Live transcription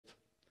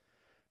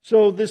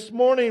So this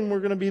morning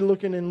we're going to be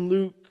looking in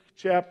Luke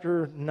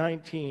chapter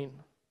 19.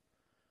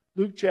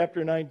 Luke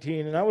chapter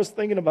 19. And I was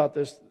thinking about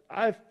this.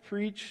 I've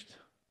preached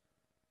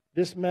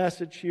this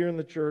message here in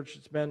the church.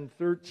 It's been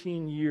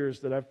 13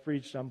 years that I've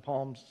preached on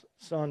Palm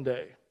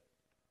Sunday.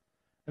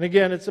 And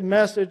again, it's a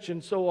message,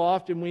 and so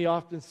often we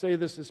say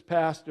this as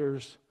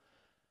pastors,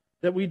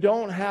 that we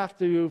don't have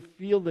to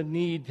feel the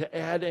need to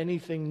add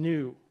anything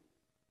new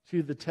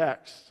to the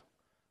text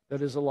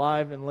that is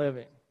alive and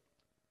living.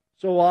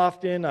 So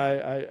often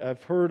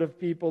I've heard of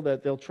people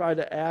that they'll try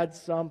to add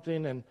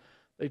something and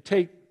they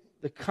take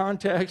the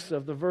context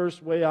of the verse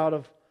way out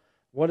of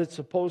what it's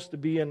supposed to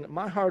be. And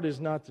my heart is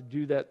not to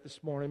do that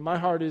this morning. My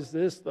heart is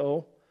this,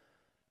 though,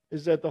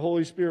 is that the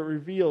Holy Spirit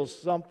reveals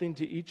something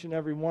to each and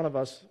every one of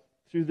us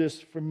through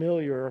this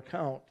familiar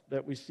account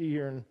that we see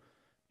here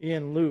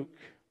in Luke.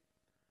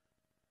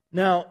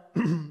 Now,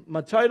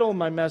 my title of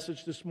my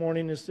message this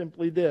morning is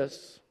simply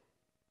this: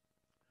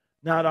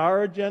 not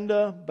our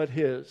agenda, but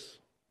His.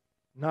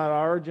 Not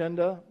our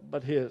agenda,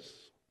 but His.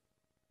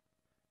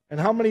 And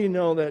how many of you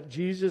know that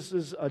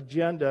Jesus'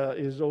 agenda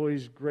is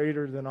always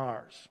greater than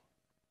ours?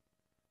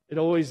 It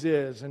always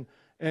is.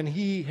 And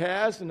He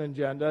has an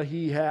agenda.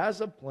 He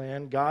has a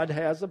plan. God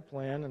has a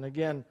plan. And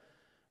again,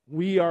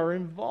 we are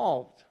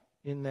involved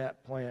in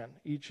that plan,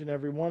 each and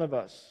every one of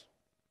us.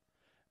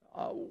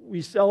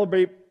 We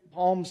celebrate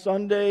Palm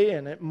Sunday,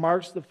 and it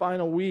marks the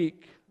final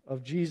week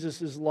of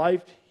Jesus'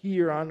 life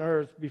here on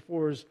earth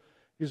before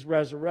His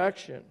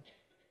resurrection.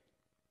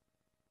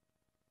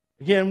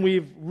 Again,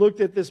 we've looked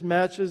at this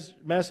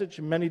message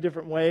in many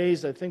different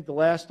ways. I think the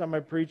last time I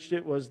preached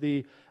it was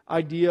the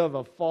idea of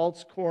a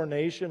false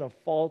coronation, a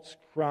false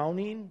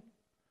crowning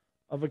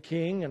of a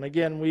king. And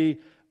again,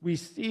 we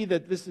see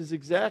that this is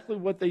exactly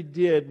what they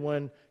did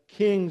when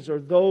kings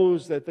or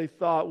those that they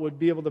thought would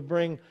be able to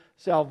bring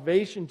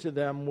salvation to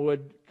them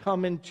would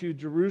come into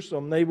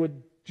Jerusalem. They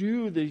would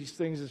do these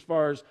things as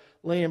far as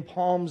laying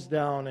palms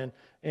down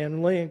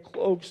and laying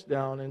cloaks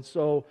down. And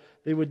so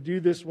they would do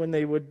this when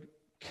they would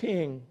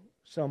king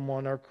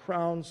someone or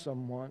crown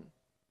someone.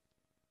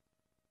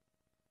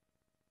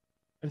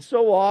 And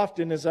so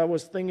often, as I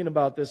was thinking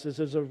about this, as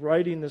I was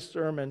writing this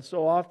sermon,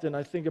 so often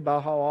I think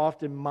about how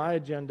often my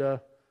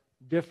agenda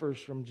differs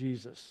from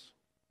Jesus.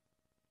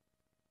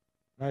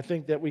 And I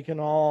think that we can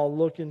all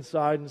look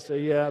inside and say,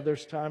 yeah,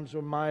 there's times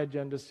when my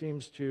agenda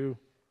seems to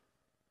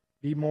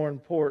be more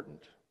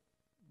important.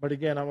 But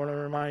again, I want to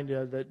remind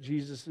you that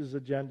Jesus'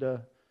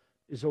 agenda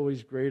is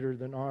always greater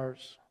than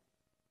ours.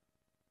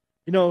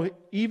 You know,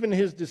 even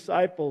His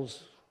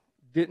disciples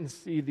didn't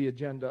see the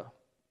agenda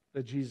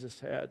that Jesus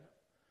had.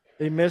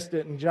 They missed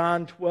it. In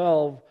John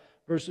 12,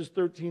 verses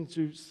 13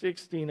 through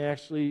 16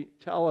 actually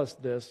tell us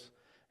this.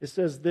 It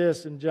says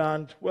this in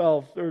John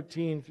 12,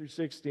 13 through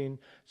 16.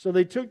 So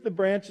they took the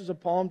branches of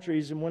palm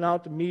trees and went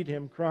out to meet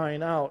Him,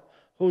 crying out,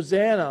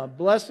 Hosanna,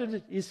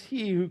 blessed is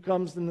He who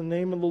comes in the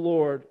name of the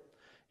Lord,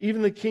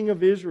 even the King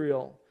of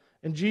Israel.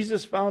 And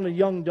Jesus found a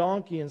young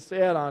donkey and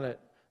sat on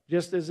it,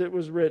 just as it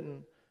was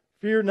written,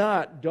 Fear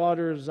not,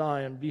 daughter of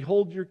Zion.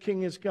 Behold, your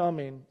king is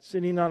coming,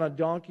 sitting on a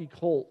donkey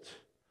colt.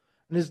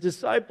 And His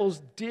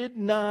disciples did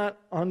not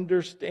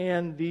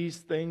understand these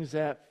things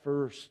at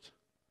first.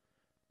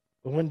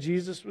 But when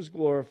Jesus was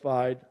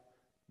glorified,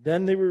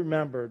 then they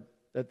remembered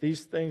that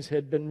these things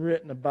had been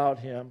written about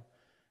Him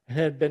and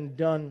had been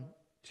done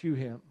to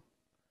Him.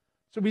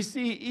 So we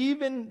see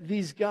even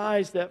these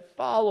guys that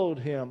followed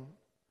Him,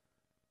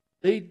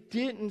 they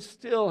didn't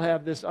still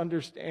have this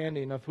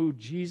understanding of who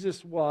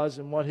Jesus was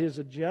and what His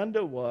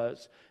agenda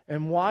was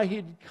and why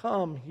He'd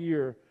come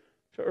here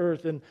to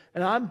earth. And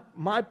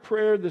my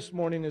prayer this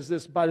morning is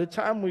this: by the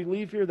time we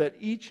leave here, that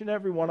each and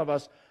every one of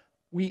us,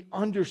 we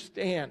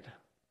understand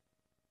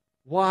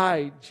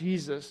why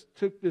Jesus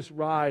took this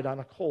ride on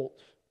a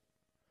colt.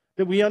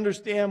 That we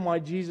understand why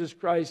Jesus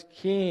Christ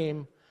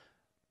came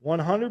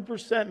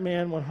 100%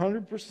 man,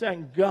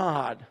 100%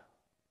 God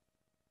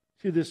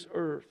to this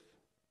earth.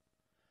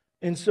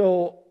 And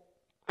so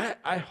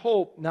I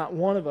hope not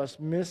one of us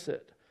miss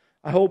it.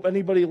 I hope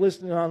anybody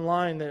listening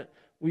online that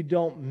we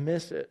don't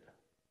miss it.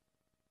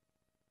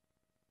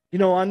 You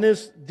know, on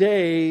this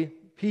day,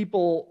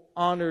 people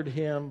honored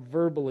Him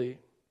verbally.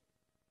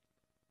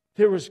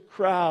 There was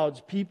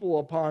crowds, people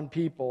upon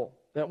people,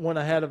 that went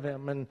ahead of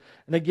Him. And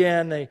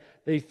again,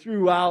 they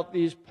threw out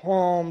these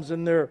palms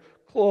and their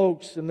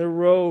cloaks and their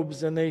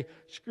robes, and they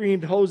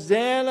screamed,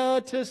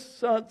 Hosanna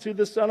to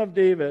the Son of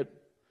David.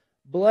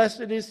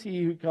 Blessed is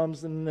He who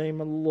comes in the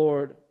name of the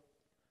Lord.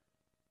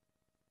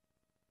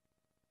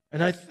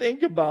 And I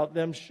think about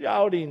them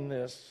shouting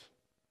this.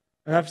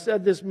 And I've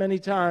said this many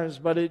times,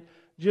 but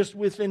just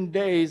within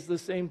days, the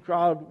same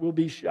crowd will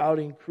be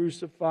shouting,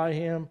 Crucify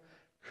Him,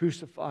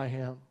 crucify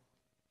Him.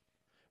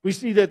 We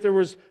see that there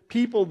was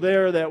people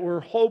there that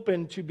were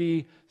hoping to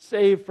be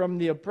saved from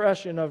the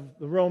oppression of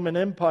the Roman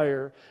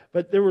Empire.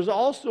 But there was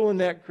also in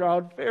that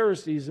crowd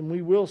Pharisees, and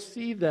we will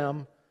see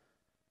them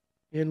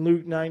in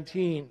Luke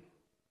 19.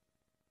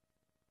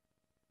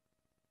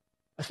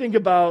 I think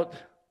about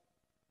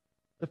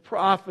the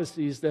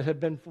prophecies that have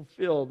been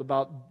fulfilled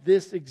about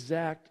this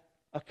exact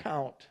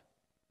account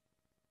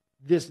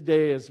this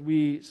day as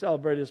we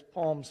celebrate as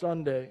Palm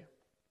Sunday.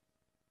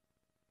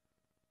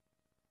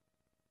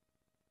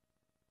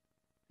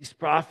 These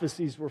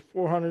prophecies were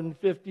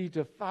 450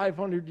 to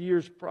 500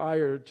 years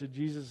prior to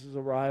Jesus'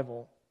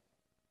 arrival,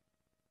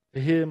 to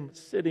him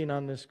sitting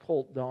on this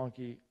colt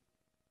donkey.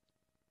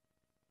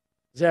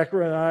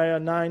 Zechariah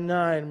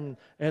 9:9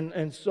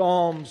 and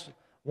Psalms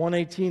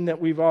 118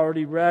 that we've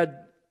already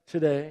read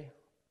today.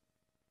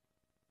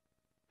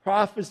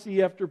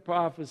 Prophecy after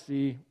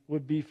prophecy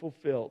would be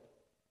fulfilled,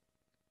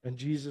 and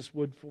Jesus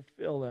would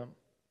fulfill them.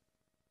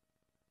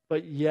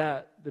 But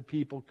yet the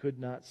people could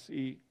not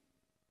see.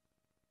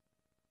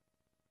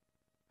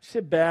 I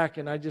sit back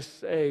and I just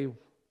say,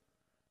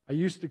 I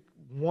used to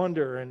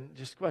wonder and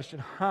just question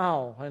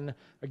how. And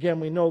again,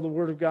 we know the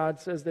Word of God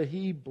says that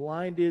He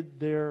blinded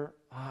their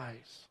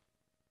eyes.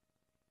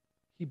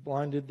 He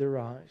blinded their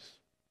eyes.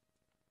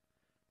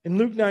 In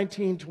Luke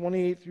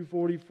 19:28 through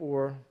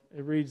 44,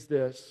 it reads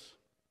this.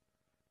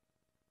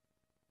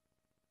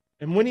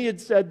 And when he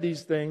had said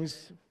these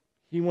things,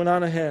 he went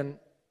on ahead,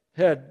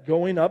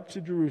 going up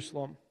to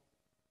Jerusalem.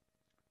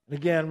 And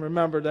again,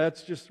 remember,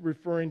 that's just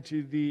referring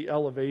to the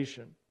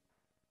elevation.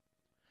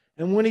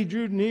 And when he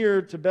drew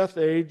near to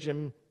Bethphage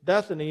and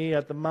Bethany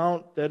at the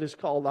mount that is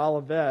called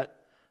Olivet,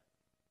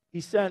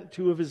 he sent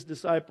two of his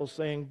disciples,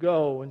 saying,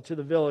 Go into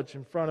the village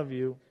in front of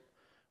you,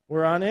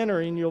 where on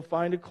entering you'll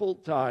find a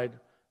colt tied,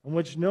 on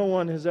which no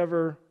one has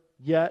ever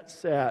yet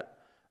sat.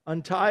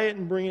 Untie it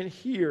and bring it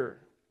here.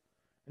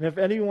 And if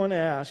anyone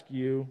asks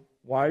you,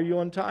 Why are you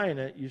untying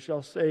it? You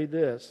shall say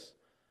this,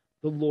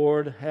 The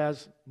Lord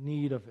has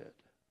need of it.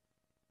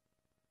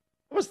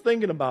 I was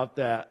thinking about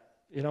that.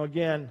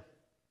 Again,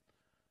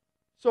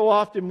 so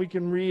often we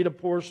can read a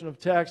portion of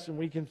text and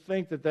we can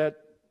think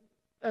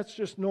that's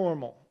just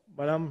normal.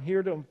 But I'm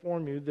here to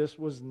inform you this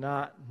was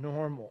not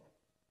normal.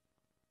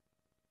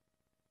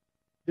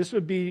 This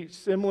would be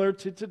similar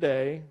to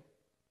today,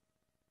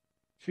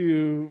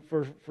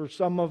 for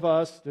some of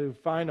us to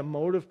find a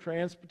mode of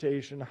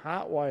transportation,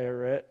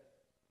 hotwire it,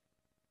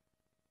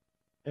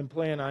 and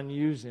plan on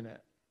using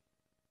it.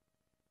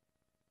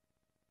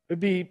 It would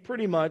be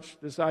pretty much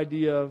this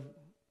idea of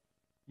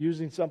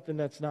using something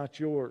that's not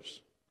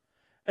yours.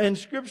 And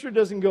Scripture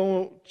doesn't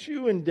go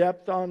too in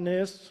depth on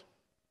this.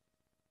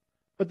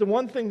 But the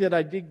one thing that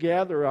I did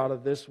gather out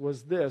of this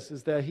was this,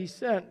 is that he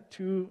sent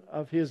two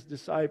of his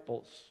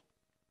disciples.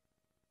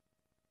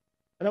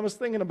 And I was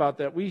thinking about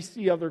that. We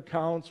see other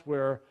accounts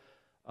where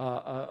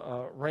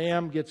a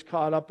ram gets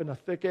caught up in a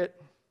thicket.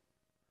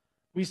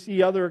 We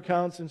see other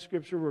accounts in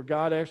Scripture where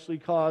God actually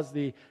caused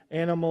the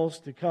animals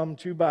to come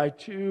 2 by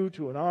 2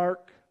 to an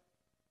ark.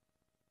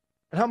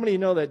 And how many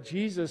know that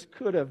Jesus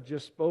could have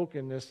just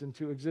spoken this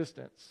into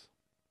existence?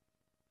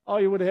 All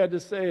you would have had to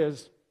say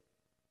is,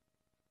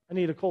 I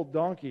need a colt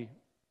donkey.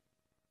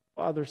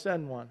 Father,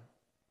 send one.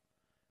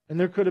 And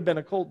there could have been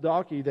a colt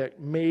donkey that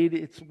made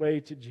its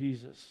way to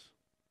Jesus.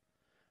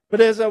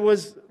 But as I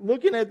was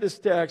looking at this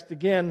text,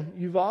 again,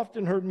 you've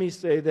often heard me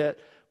say that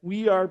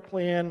we are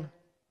part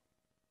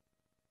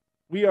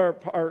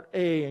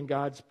A in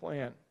God's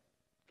plan.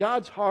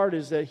 God's heart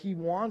is that He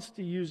wants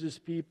to use His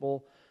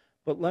people,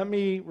 but let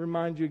me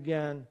remind you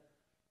again,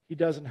 He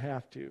doesn't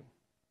have to.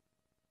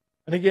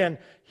 And again,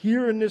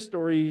 here in this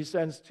story, He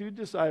sends two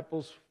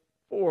disciples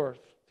forth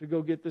to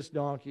go get this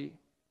donkey.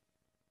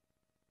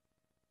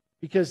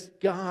 Because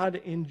God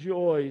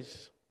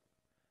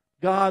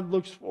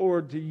looks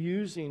forward to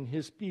using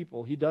His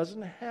people. He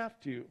doesn't have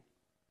to.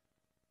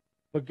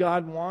 But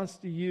God wants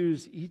to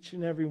use each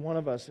and every one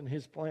of us in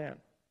His plan.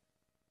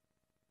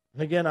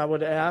 And again, I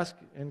would ask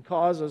and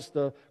cause us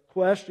to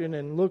question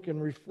and look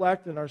and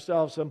reflect in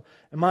ourselves.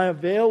 Am I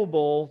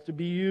available to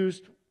be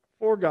used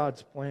for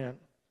God's plan?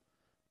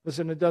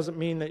 Listen, it doesn't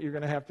mean that you're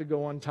going to have to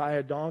go untie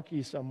a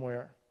donkey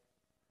somewhere.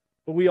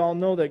 But we all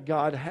know that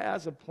God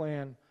has a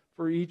plan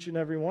for each and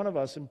every one of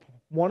us. And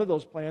one of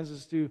those plans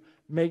is to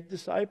make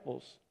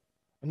disciples.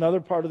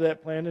 Another part of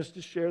that plan is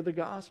to share the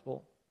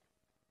gospel.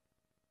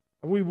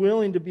 Are we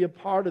willing to be a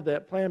part of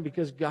that plan?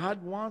 Because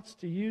God wants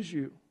to use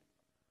you.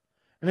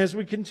 And as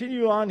we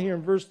continue on here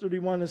in verse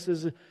 31, it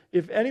says,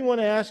 if anyone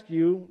asks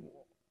you,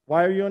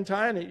 why are you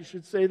untying it? You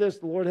should say this,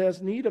 the Lord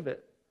has need of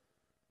it.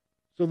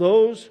 So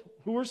those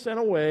who were sent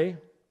away,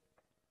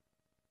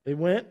 they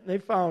went and they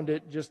found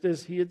it just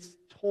as He had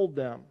told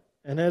them.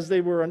 And as they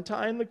were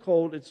untying the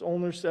colt, its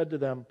owner said to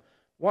them,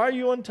 why are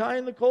you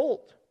untying the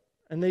colt?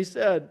 And they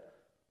said,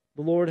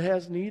 the Lord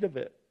has need of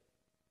it.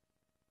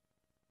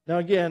 Now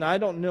again, I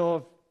don't know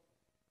if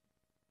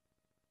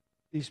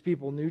these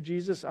people knew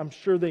Jesus. I'm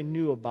sure they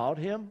knew about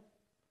Him.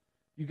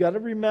 You got to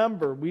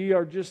remember, we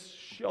are just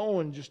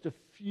showing just a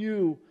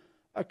few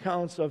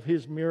accounts of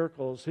His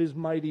miracles, His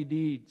mighty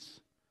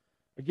deeds.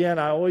 Again,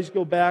 I always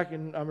go back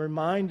and I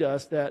remind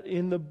us that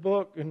in the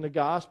book, in the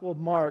Gospel of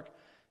Mark,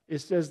 it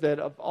says that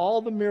if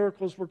all the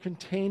miracles were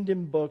contained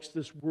in books,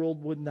 this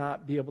world would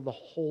not be able to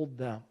hold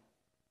them.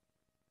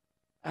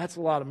 That's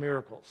a lot of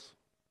miracles.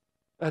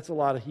 That's a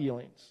lot of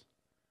healings.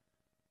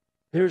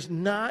 There's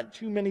not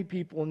too many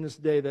people in this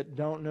day that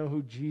don't know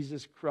who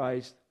Jesus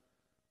Christ,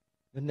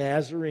 the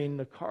Nazarene,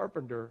 the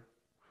carpenter,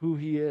 who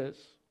he is.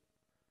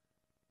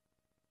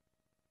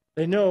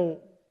 They know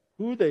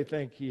who they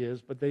think he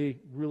is, but they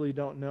really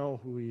don't know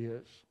who he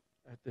is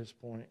at this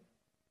point.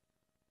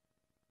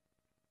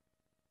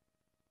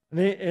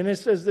 And it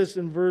says this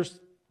in verse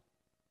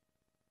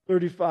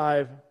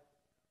 35,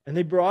 and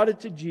they brought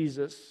it to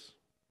Jesus,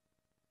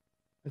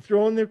 and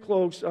throwing their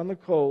cloaks on the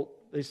colt,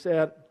 they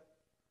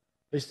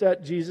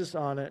set Jesus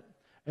on it.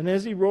 And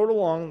as he rode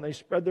along, they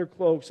spread their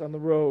cloaks on the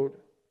road.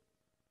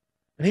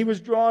 And he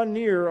was drawn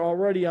near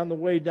already on the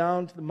way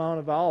down to the Mount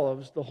of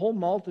Olives. The whole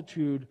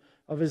multitude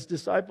of his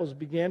disciples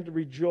began to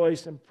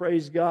rejoice and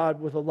praise God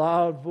with a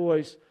loud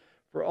voice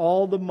for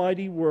all the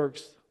mighty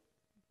works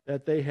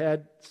that they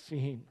had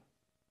seen.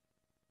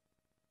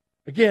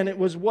 Again, it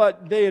was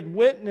what they had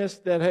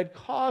witnessed that had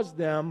caused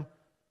them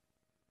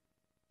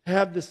to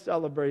have this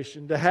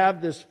celebration, to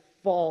have this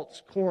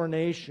false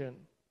coronation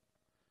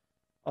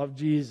of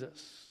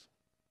Jesus.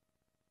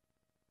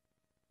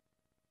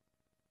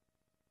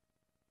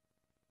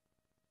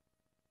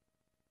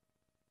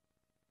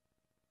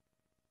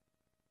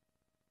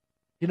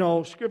 You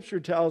know, Scripture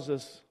tells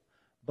us,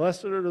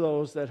 blessed are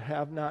those that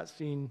have not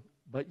seen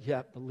but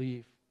yet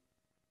believe.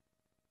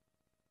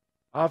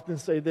 I often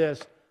say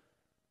this,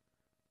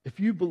 if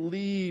you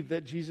believe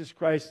that Jesus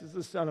Christ is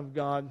the Son of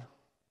God,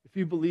 if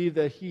you believe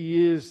that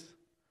He is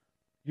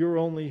your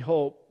only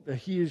hope, that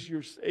He is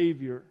your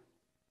Savior,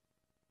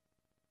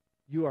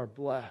 you are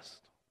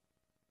blessed.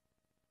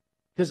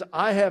 Because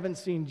I haven't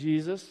seen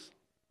Jesus.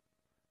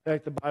 In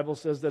fact, the Bible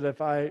says that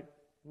if I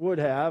would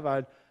have,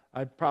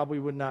 I probably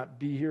would not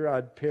be here.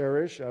 I'd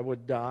perish. I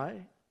would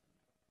die.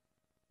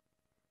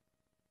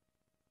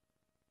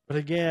 But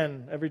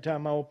again, every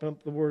time I open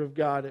up the Word of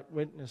God, it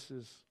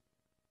witnesses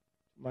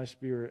my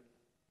spirit.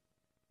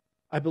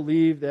 I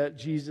believe that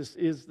Jesus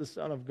is the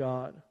Son of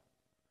God.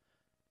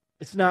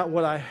 It's not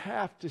what I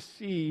have to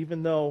see,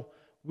 even though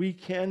we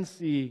can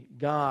see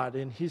God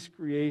in His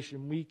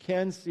creation. We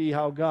can see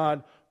how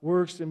God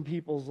works in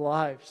people's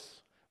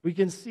lives. We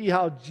can see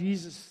how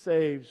Jesus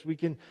saves. We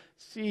can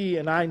see,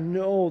 and I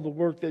know the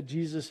work that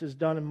Jesus has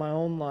done in my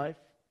own life.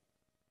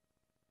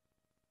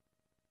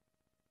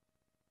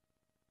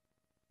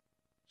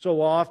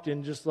 So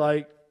often, just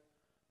like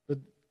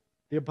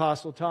the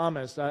Apostle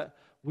Thomas,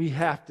 we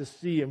have to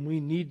see and we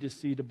need to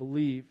see to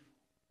believe.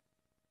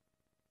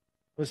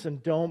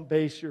 Listen, don't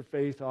base your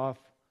faith off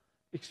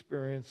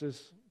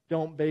experiences.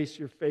 Don't base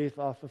your faith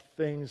off of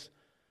things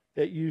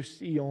that you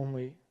see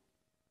only.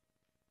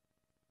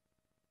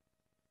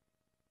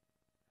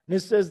 And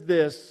it says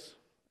this,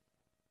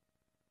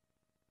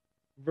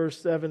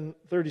 verse 37,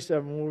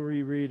 we'll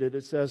reread it.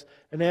 It says,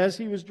 and as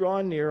he was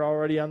drawing near,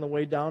 already on the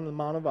way down the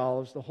Mount of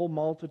Olives, the whole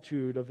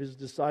multitude of his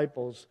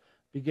disciples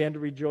began to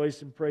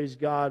rejoice and praise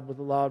God with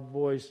a loud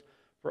voice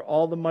for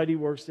all the mighty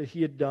works that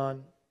he had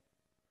done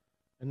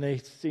and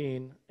they'd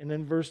seen. And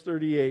in verse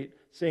 38,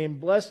 saying,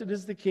 blessed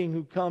is the King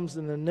who comes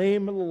in the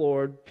name of the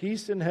Lord,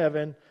 peace in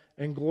heaven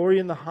and glory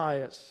in the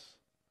highest.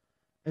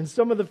 And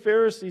some of the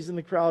Pharisees in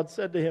the crowd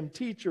said to him,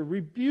 teacher,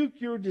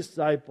 rebuke your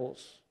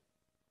disciples.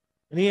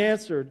 And he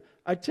answered,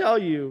 I tell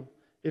you,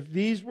 if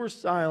these were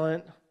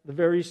silent, the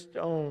very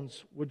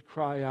stones would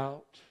cry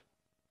out.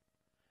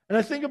 And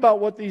I think about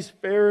what these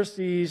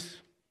Pharisees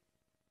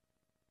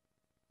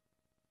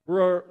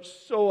were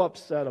so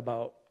upset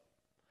about.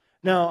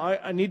 Now,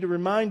 I need to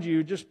remind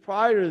you, just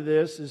prior to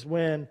this is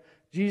when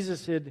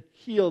Jesus had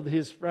healed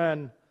his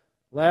friend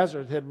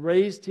Lazarus, had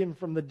raised him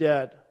from the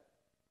dead.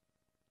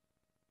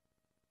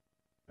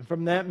 And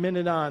from that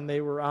minute on,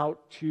 they were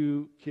out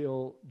to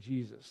kill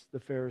Jesus. The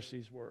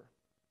Pharisees were.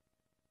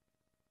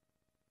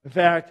 In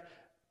fact,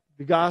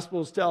 the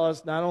Gospels tell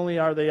us not only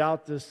are they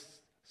out to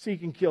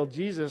seek and kill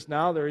Jesus,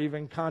 now they're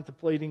even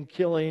contemplating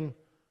killing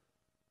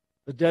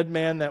the dead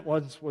man that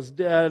once was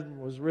dead,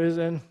 was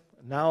risen,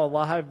 and now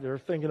alive. They're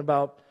thinking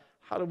about,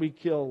 how do we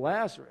kill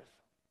Lazarus?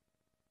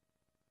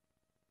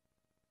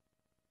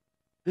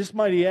 This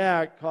mighty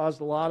act caused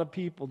a lot of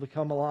people to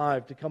come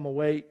alive, to come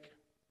awake.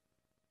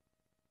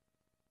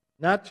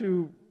 Not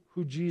to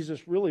who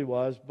Jesus really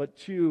was, but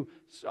to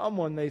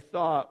someone they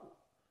thought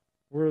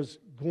was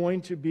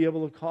going to be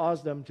able to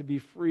cause them to be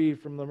free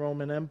from the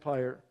Roman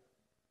Empire.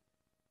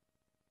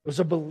 It was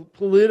a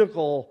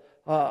political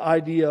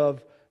idea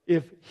of,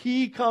 if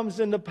he comes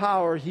into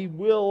power, he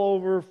will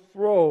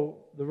overthrow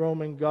the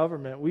Roman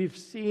government. We've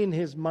seen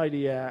his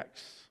mighty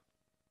acts.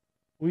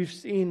 We've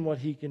seen what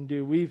he can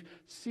do. We've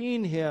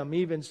seen him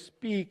even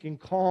speak and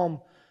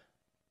calm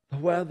the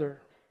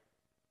weather.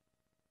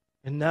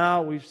 And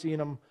now we've seen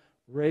him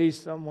raise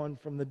someone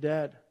from the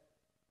dead.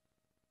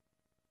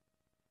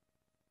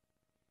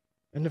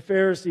 And the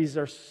Pharisees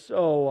are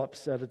so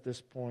upset at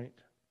this point.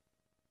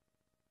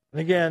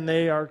 And again,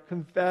 they are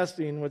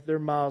confessing with their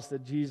mouths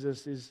that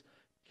Jesus is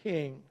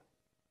King.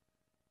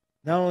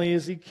 Not only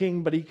is he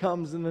King, but he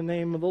comes in the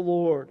name of the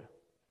Lord.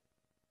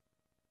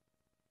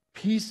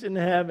 Peace in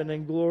heaven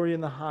and glory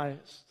in the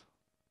highest.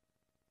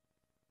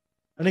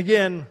 And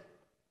again,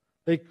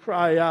 They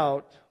cry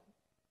out.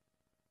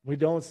 We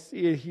don't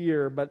see it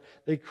here, but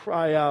they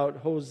cry out,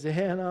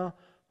 Hosanna,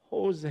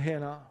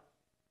 Hosanna.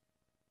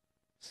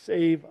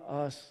 Save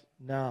us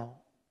now.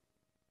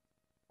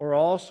 Or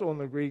also in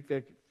the Greek,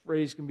 that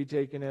phrase can be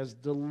taken as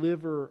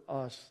deliver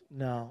us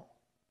now.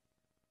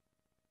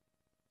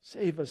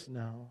 Save us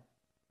now.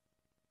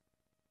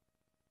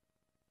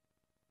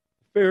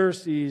 The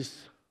Pharisees,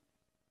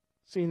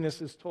 seeing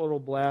this as total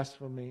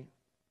blasphemy,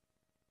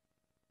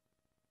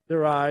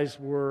 their eyes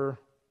were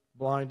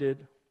blinded.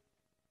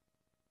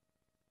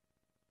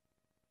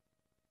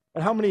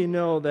 But how many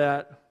know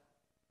that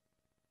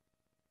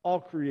all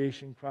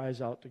creation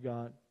cries out to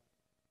God?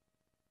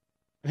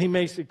 And he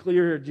makes it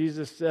clear here.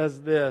 Jesus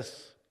says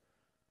this,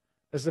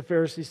 as the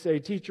Pharisees say,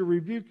 Teacher,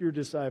 rebuke your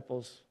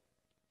disciples.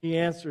 He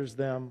answers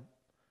them,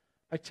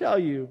 I tell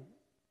you,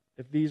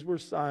 if these were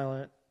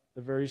silent,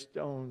 the very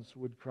stones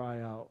would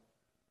cry out.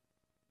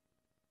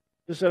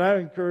 Listen, I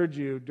encourage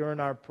you during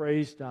our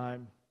praise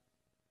time,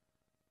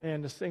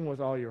 and to sing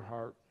with all your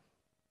heart.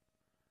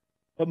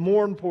 But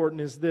more important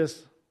is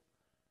this,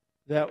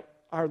 that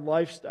our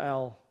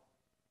lifestyle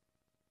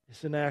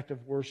is an act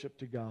of worship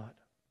to God.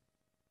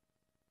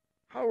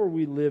 How are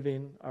we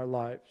living our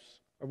lives?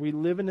 Are we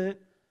living it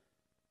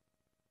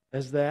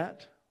as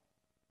that?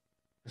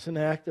 As an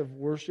act of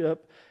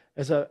worship?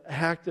 As an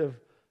act of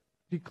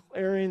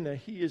declaring that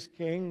He is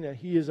King, that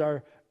He is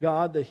our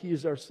God, that He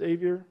is our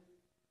Savior?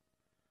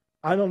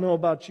 I don't know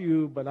about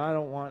you, but I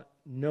don't want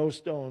no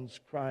stones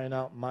crying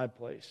out in my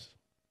place.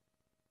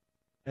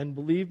 And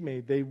believe me,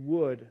 they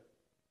would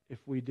if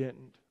we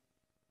didn't.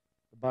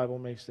 The Bible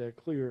makes that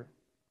clear.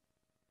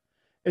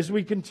 As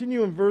we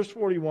continue in verse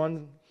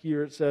 41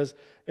 here, it says,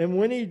 And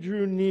when he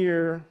drew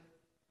near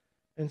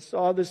and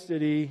saw the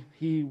city,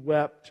 he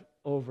wept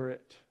over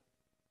it.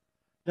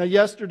 Now,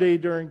 yesterday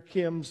during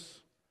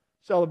Kim's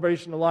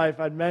celebration of life,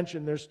 I'd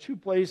mentioned there's two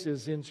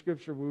places in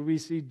Scripture where we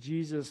see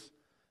Jesus.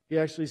 He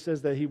actually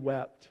says that he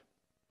wept.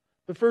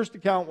 The first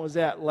account was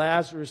at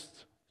Lazarus'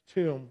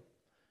 tomb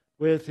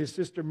with his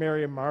sister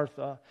Mary and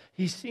Martha.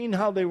 He's seen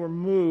how they were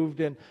moved,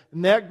 and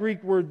that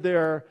Greek word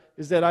there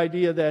is that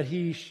idea that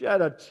he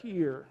shed a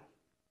tear.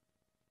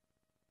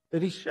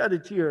 That he shed a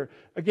tear.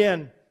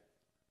 Again,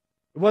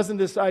 it wasn't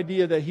this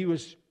idea that he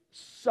was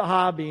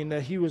sobbing,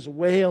 that he was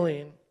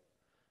wailing,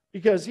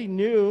 because he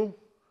knew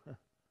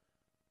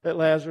that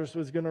Lazarus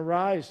was going to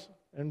rise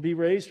and be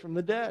raised from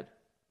the dead.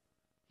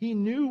 He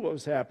knew what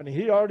was happening.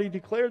 He already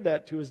declared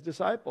that to his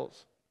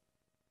disciples.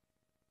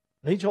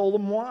 And he told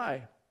them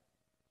why.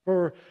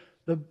 For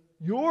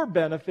your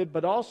benefit,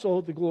 but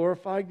also to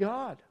glorify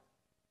God.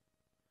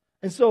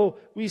 And so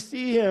we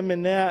see him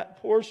in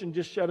that portion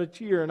just shed a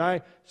tear. And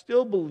I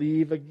still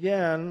believe,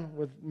 again,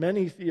 with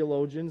many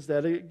theologians,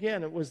 that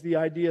again, it was the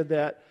idea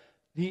that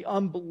the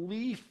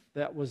unbelief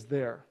that was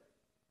there,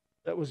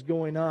 that was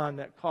going on,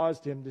 that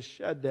caused him to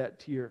shed that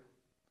tear.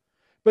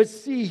 But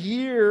see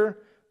here,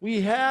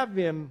 we have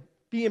him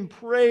being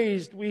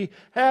praised. We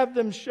have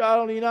them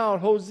shouting out,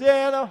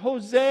 Hosanna,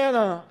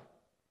 Hosanna.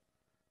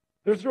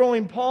 They're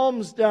throwing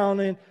palms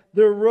down and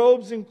their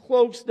robes and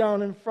cloaks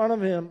down in front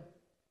of him.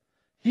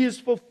 He is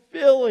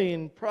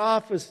fulfilling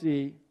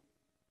prophecy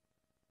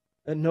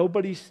that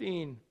nobody's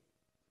seen.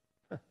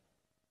 It's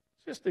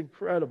just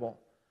incredible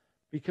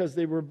because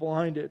they were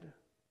blinded.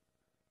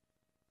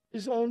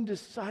 His own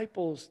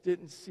disciples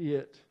didn't see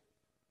it.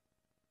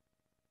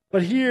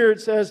 But here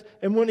it says,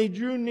 and when he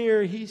drew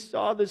near, he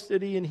saw the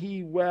city and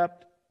he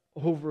wept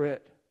over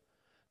it.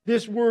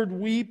 This word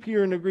weep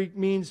here in the Greek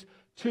means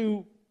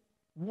to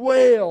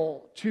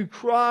wail, to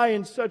cry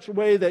in such a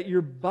way that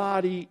your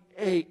body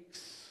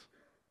aches.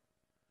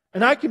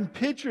 And I can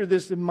picture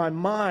this in my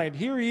mind.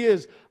 Here he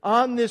is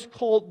on this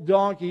colt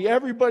donkey,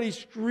 everybody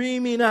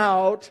screaming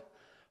out,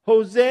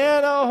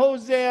 Hosanna,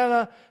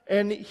 Hosanna.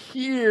 And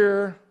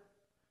here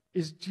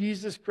is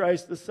Jesus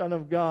Christ, the Son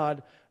of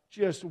God,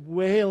 just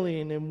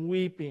wailing and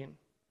weeping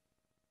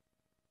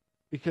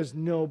because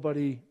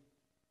nobody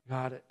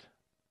got it.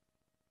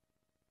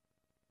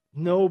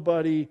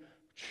 Nobody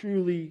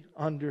truly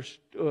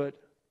understood.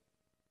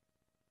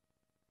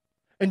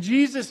 And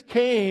Jesus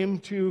came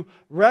to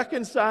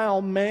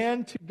reconcile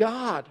man to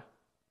God.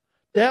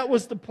 That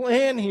was the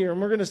plan here.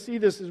 And we're going to see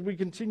this as we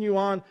continue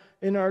on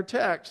in our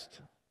text.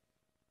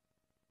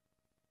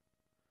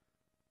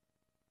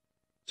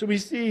 So we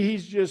see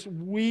he's just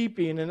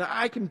weeping, and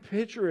I can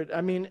picture it.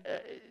 I mean,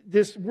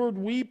 this word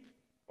weep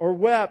or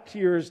wept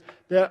here is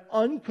that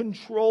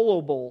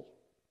uncontrollable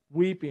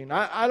weeping.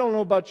 I don't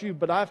know about you,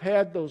 but I've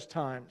had those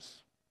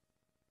times.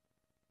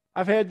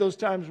 I've had those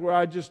times where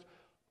I just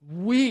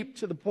weep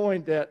to the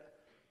point that,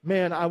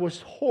 man, I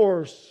was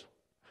hoarse.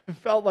 I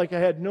felt like I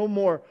had no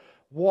more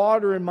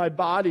water in my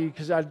body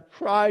because I'd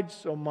cried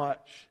so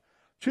much.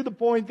 To the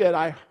point that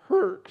I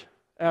hurt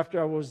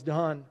after I was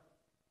done.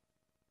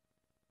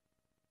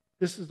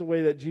 This is the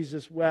way that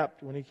Jesus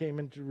wept when he came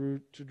into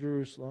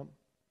Jerusalem.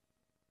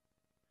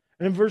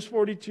 And in verse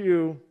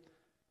 42,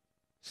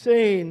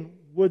 saying,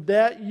 would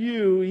that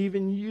you,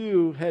 even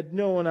you, had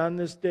known on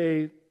this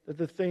day that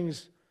the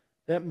things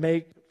that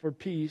make for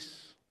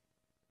peace,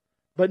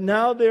 but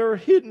now they are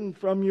hidden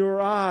from your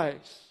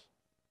eyes.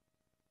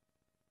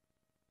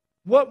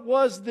 What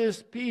was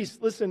this peace?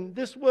 Listen,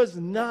 this was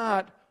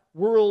not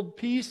world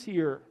peace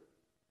here.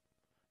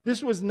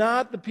 This was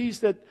not the peace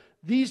that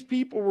these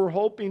people were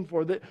hoping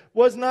for. That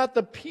was not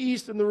the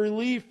peace and the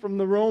relief from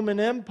the Roman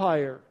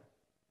Empire.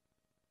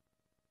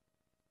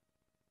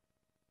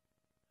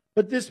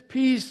 But this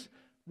peace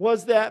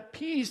was that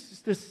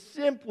peace to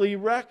simply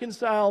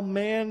reconcile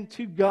man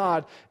to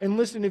God. And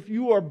listen, if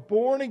you are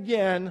born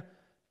again,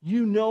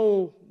 you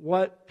know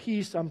what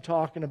peace I'm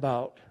talking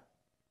about.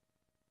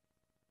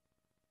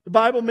 The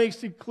Bible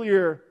makes it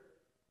clear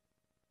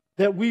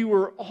that we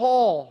were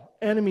all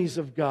enemies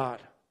of God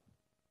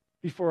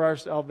before our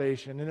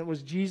salvation. And it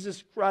was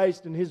Jesus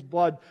Christ and His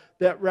blood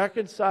that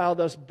reconciled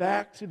us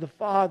back to the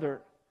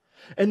Father.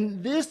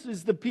 And this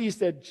is the peace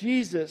that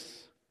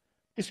Jesus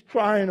is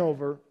crying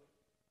over,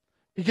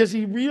 because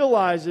He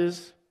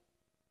realizes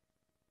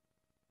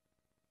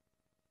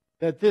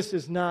that this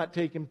is not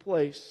taking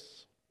place.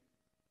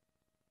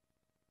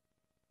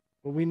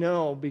 But we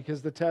know,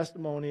 because the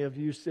testimony of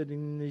you sitting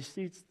in these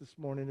seats this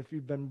morning, if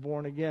you've been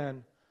born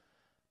again,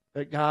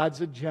 that God's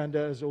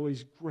agenda is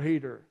always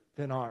greater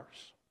than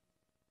ours.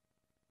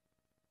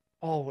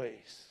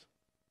 Always.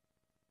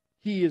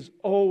 He is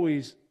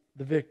always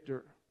the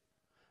victor.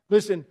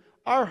 Listen,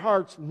 our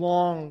hearts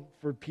long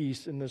for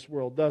peace in this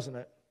world, doesn't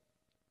it?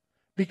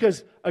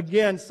 Because,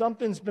 again,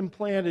 something's been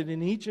planted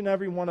in each and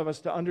every one of us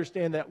to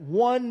understand that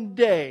one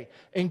day,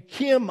 and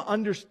Kim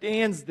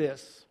understands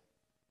this.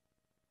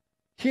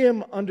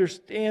 Kim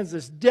understands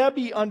this.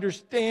 Debbie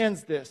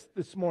understands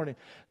this morning.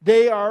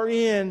 They are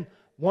in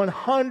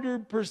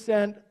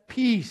 100%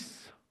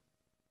 peace.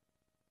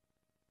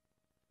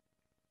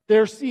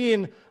 They're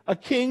seeing a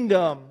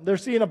kingdom. They're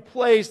seeing a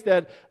place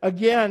that,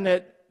 again,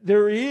 that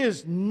there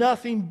is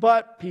nothing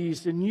but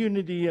peace and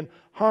unity and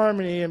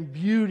harmony and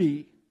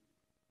beauty.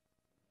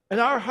 And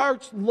our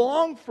hearts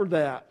long for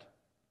that.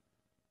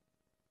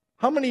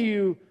 How many of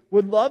you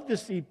would love to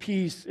see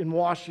peace in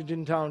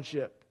Washington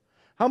Township?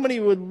 How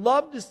many would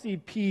love to see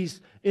peace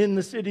in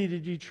the city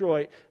of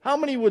Detroit? How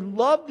many would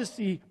love to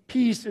see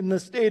peace in the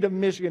state of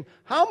Michigan?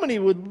 How many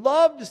would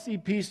love to see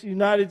peace in the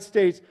United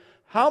States?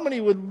 How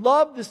many would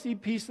love to see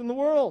peace in the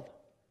world?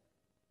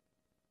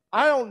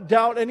 I don't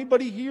doubt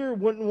anybody here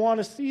wouldn't want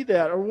to see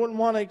that or wouldn't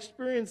want to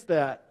experience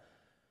that.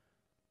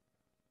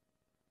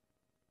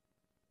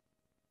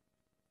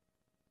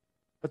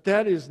 But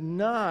that is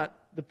not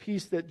the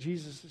peace that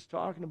Jesus is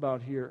talking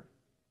about here.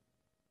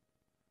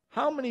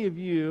 How many of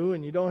you,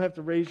 and you don't have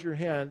to raise your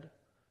head,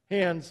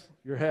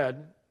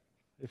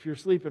 if you're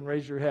sleeping,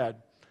 raise your head.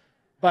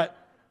 But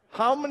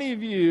how many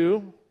of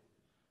you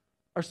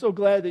are so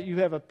glad that you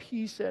have a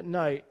peace at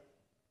night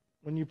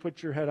when you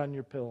put your head on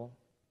your pillow?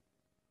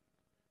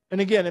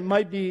 And again, it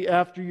might be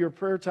after your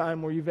prayer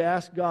time where you've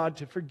asked God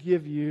to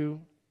forgive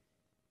you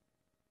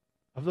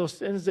of those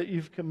sins that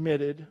you've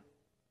committed.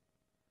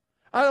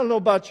 I don't know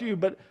about you,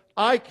 but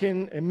I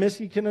can, and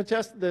Missy can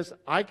attest to this,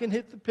 I can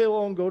hit the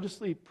pillow and go to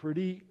sleep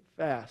pretty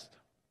fast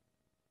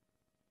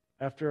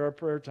after our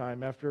prayer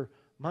time, after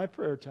my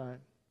prayer time.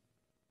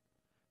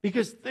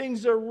 Because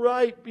things are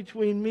right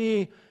between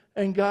me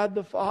and God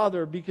the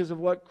Father because of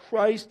what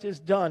Christ has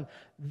done.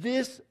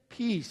 This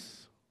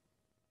peace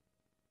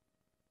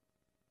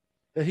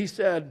that He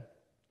said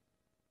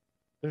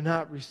they're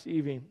not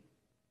receiving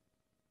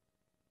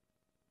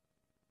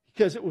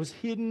because it was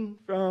hidden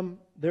from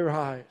their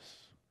eyes.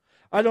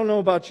 I don't know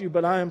about you,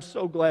 but I am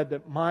so glad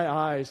that my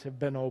eyes have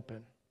been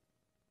opened.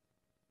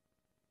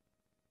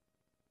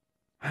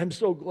 I'm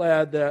so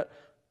glad that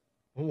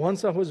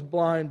once I was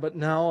blind, but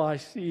now I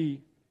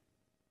see.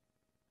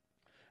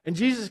 And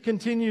Jesus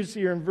continues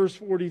here in verse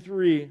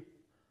 43.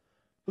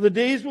 For the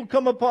days will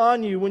come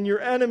upon you when your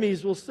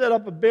enemies will set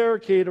up a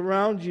barricade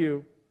around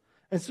you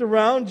and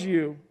surround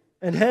you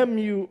and hem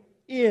you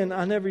in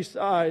on every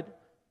side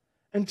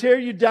and tear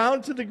you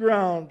down to the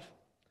ground,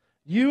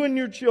 you and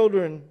your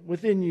children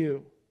within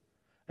you,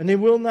 and they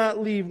will not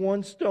leave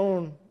one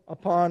stone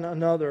upon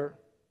another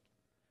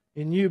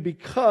in you,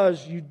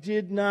 because you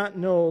did not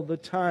know the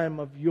time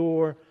of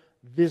your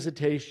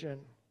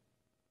visitation.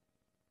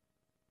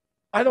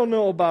 I don't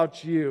know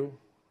about you,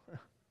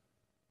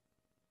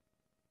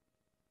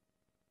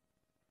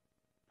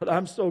 but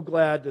I'm so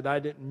glad that I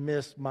didn't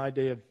miss my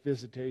day of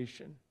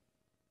visitation.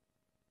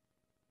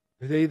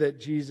 The day that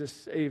Jesus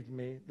saved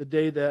me, the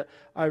day that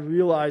I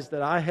realized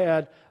that I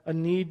had a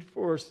need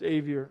for a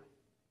Savior.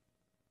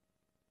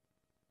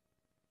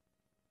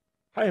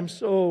 I am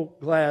so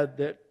glad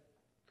that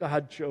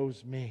God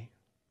chose me.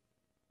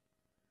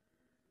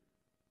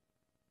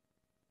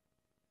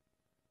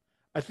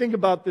 I think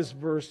about this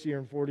verse here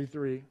in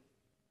 43.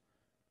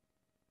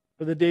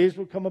 For the days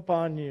will come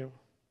upon you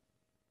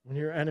when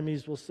your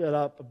enemies will set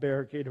up a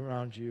barricade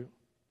around you.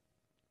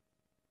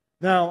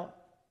 Now,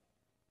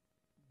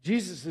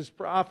 Jesus'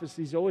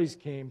 prophecies always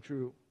came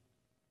true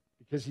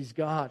because He's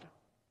God.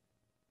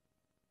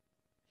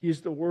 He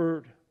is the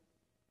Word.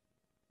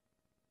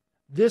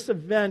 This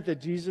event that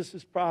Jesus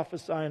is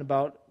prophesying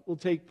about will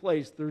take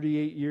place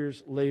 38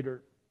 years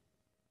later.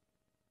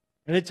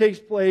 And it takes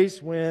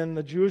place when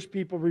the Jewish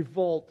people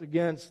revolt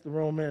against the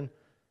Roman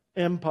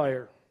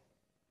Empire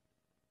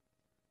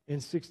in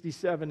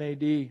 67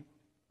 AD.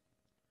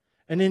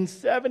 And in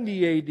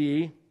 70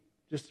 AD,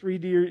 just 3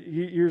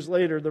 years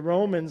later, the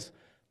Romans,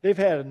 they've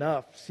had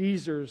enough.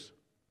 Caesar's,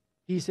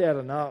 he's had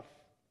enough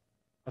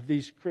of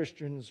these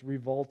Christians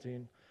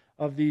revolting,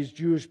 of these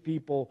Jewish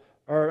people,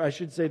 or I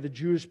should say the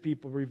Jewish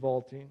people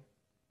revolting.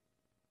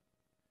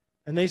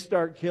 And they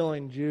start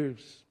killing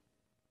Jews.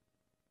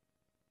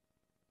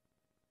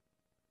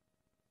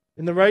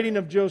 In the writing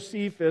of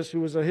Josephus,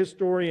 who was a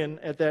historian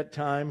at that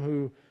time,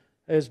 who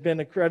has been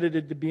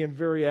accredited to being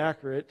very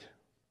accurate,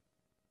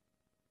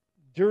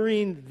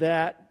 during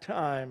that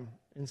time,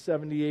 in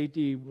 70 AD,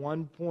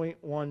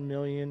 1.1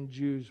 million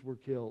Jews were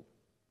killed.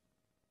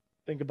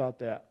 Think about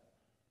that.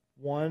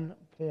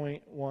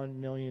 1.1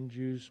 million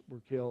Jews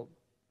were killed.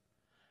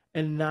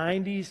 And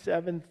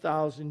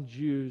 97,000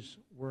 Jews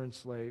were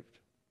enslaved.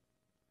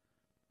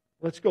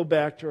 Let's go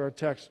back to our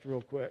text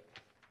real quick.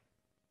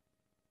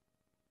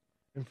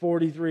 In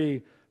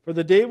 43, for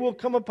the day will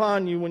come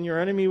upon you when your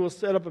enemy will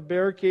set up a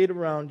barricade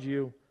around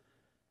you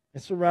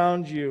and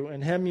surround you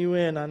and hem you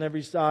in on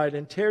every side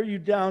and tear you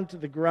down to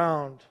the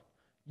ground,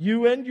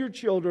 you and your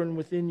children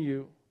within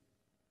you.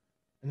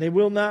 And they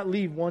will not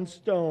leave one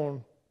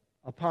stone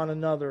upon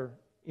another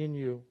in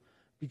you,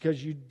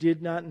 because you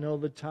did not know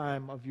the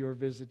time of your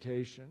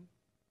visitation.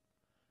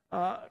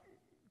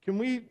 Can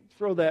we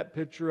throw that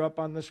picture up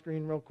on the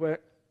screen real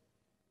quick?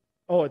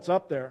 Oh, it's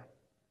up there.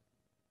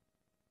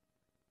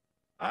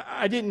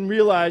 I didn't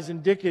realize,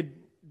 and Dick had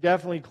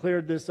definitely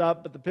cleared this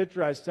up, but the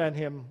picture I sent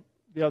him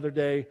the other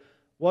day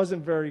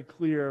wasn't very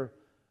clear.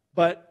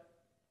 But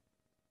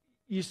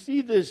you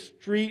see this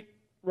street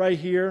right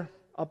here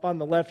up on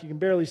the left. You can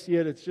barely see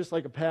it. It's just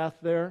like a path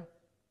there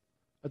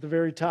at the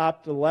very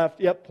top to the left.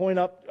 Yep, point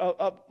up,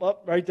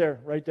 right there,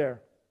 right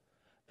there.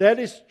 That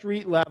is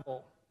street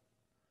level.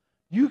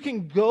 You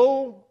can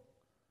go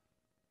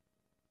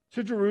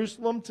to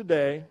Jerusalem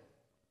today,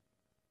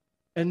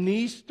 and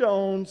these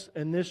stones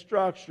and this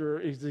structure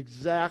is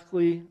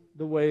exactly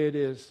the way it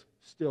is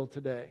still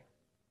today.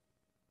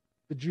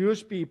 The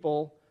Jewish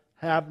people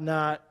have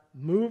not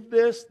moved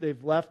this.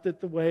 They've left it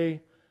the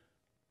way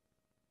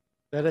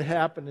that it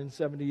happened in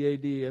 70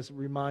 AD as a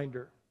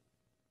reminder.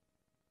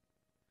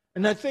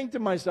 And I think to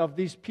myself,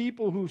 these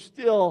people who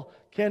still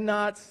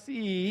cannot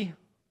see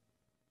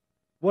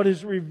what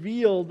is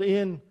revealed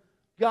in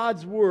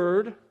God's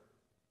Word,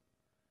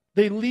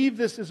 they leave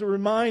this as a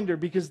reminder,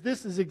 because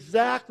this is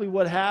exactly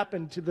what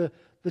happened to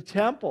the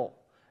temple.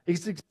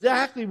 It's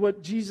exactly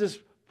what Jesus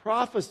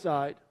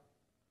prophesied.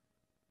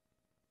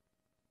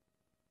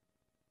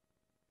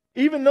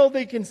 Even though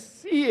they can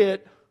see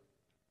it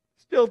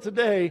still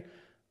today,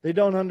 they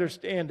don't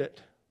understand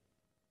it.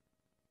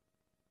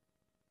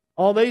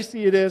 All they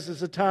see it as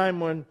is a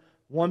time when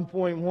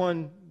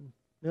 1.1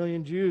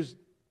 million Jews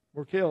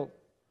were killed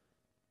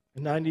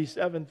and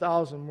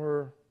 97,000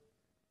 were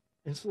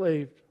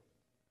enslaved.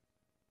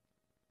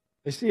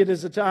 They see it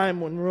as a time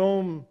when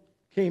Rome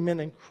came in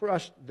and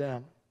crushed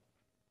them.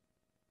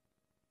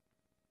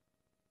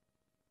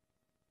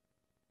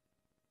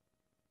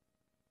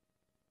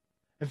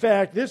 In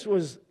fact, this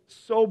was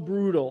so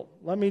brutal.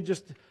 Let me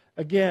just,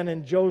 again,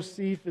 in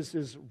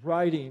Josephus'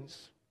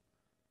 writings,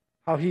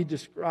 how he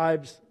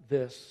describes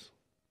this.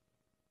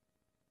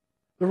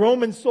 The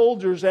Roman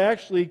soldiers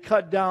actually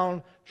cut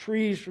down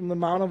trees from the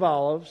Mount of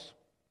Olives,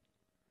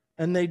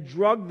 and they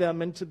dragged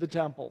them into the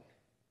temple.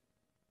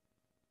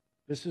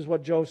 This is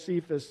what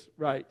Josephus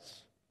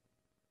writes.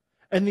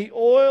 And the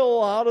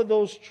oil out of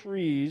those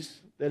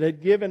trees that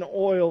had given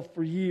oil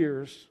for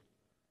years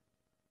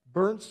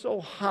burnt so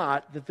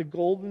hot that the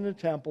gold in the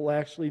temple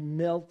actually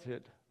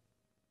melted.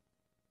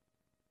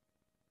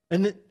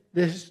 And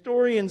the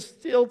historians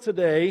still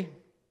today,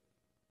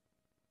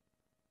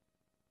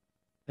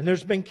 and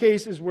there's been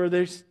cases where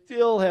they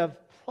still have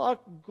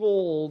plucked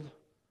gold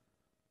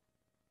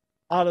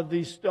out of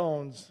these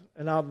stones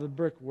and out of the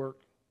brickwork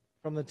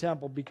from the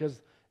temple,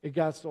 because it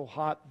got so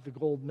hot that the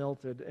gold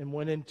melted and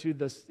went into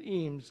the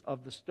seams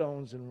of the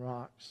stones and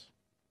rocks.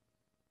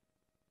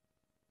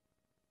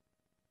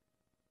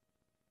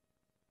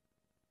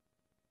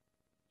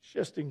 It's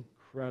just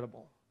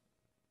incredible.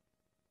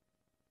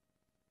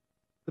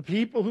 The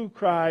people who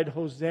cried,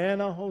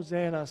 "Hosanna,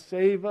 Hosanna,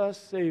 save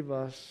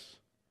us,"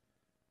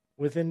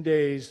 within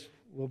days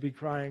will be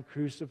crying,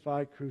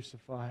 "Crucify,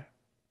 crucify."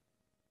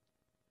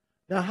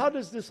 Now, how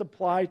does this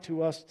apply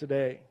to us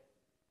today?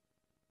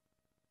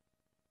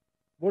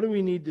 What do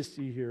we need to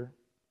see here?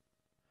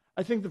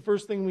 I think the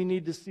first thing we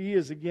need to see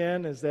is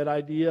that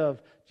idea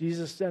of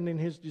Jesus sending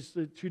his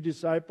two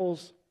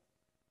disciples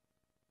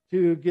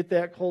to get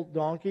that colt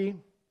donkey.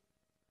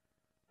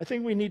 I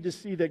think we need to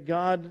see that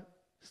God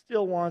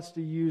still wants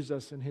to use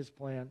us in his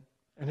plan,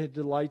 and it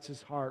delights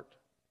his heart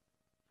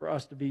for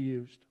us to be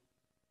used.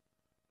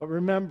 But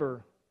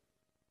remember,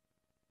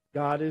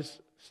 God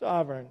is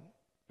sovereign.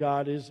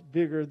 God is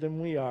bigger than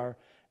we are.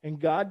 And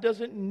God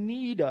doesn't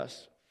need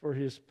us for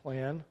his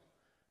plan,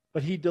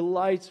 but he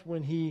delights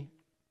when he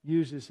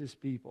uses his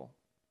people.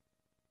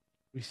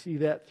 We see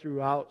that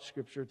throughout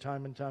Scripture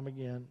time and time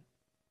again.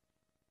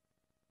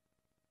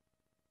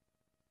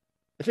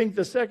 I think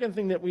the second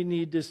thing that we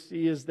need to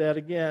see is that,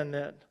 again,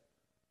 that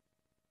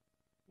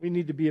we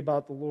need to be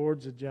about the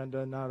Lord's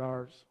agenda, not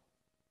ours.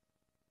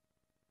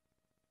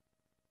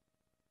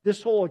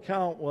 This whole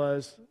account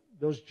was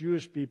those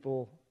Jewish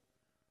people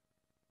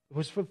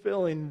was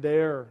fulfilling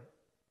their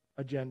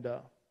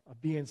agenda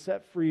of being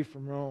set free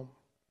from Rome,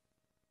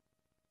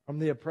 from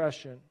the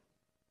oppression.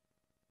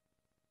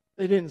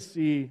 They didn't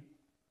see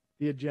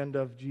the agenda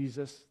of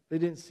Jesus. They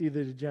didn't see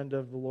the agenda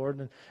of the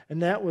Lord.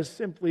 And that was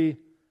simply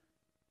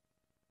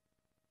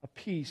a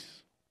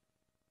peace.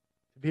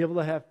 To be able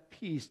to have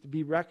peace, to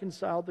be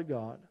reconciled to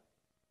God.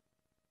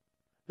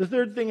 The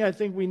third thing I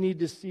think we need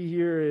to see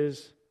here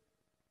is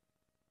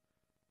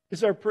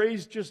our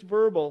praise just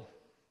verbal?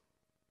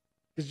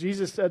 Because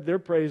Jesus said their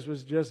praise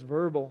was just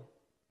verbal.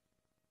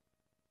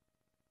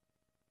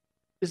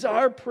 Is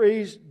our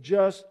praise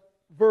just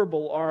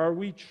verbal, or are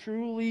we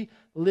truly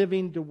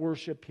living to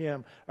worship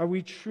Him? Are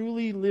we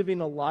truly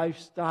living a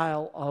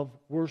lifestyle of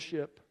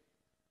worship?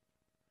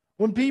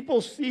 When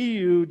people see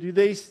you, do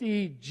they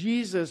see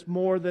Jesus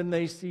more than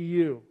they see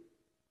you?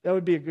 That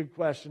would be a good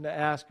question to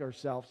ask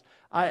ourselves.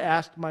 I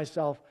ask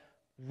myself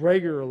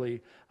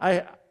regularly.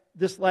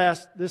 This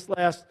last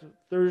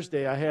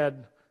Thursday, I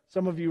had,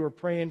 some of you were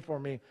praying for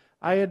me.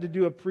 I had to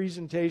do a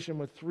presentation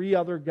with 3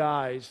 other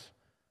guys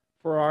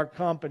for our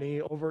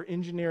company over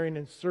engineering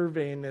and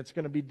surveying that's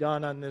going to be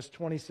done on this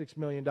 $26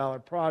 million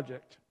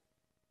project.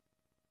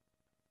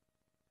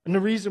 And the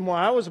reason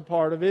why I was a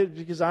part of it is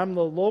because I'm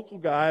the local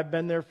guy. I've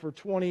been there for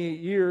 28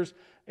 years,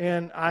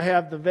 and I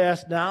have the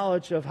vast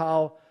knowledge of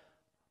how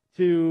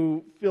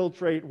to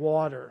filtrate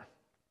water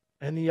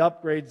and the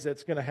upgrades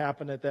that's going to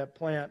happen at that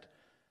plant.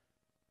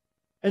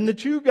 And the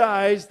 2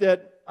 guys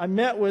that I'd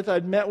met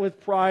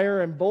with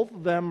prior, and both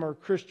of them are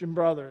Christian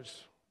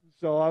brothers.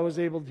 So I was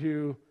able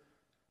to,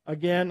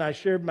 again, I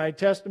shared my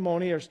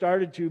testimony, or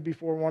started to,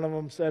 before one of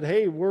them said,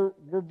 hey, we're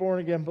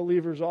born-again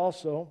believers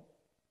also.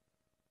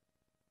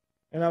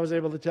 And I was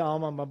able to tell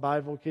him I'm a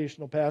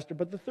bivocational pastor.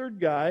 But the third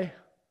guy,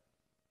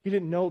 he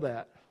didn't know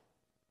that.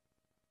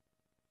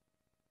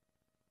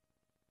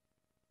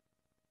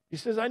 He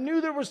says, I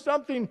knew there was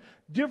something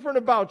different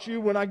about you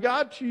when I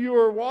got to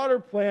your water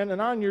plant,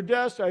 and on your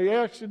desk I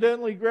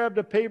accidentally grabbed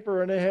a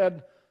paper and it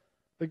had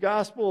the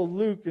Gospel of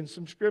Luke and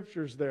some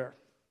scriptures there.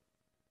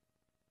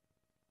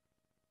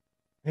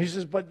 And he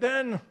says, but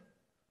then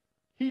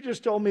he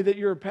just told me that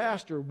you're a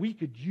pastor. We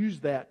could use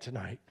that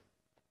tonight.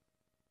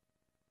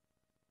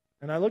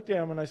 And I looked at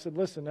him and I said,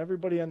 listen,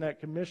 everybody on that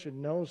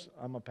commission knows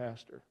I'm a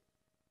pastor.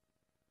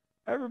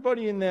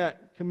 Everybody in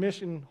that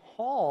commission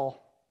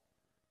hall,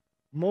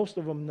 most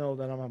of them know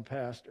that I'm a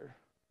pastor.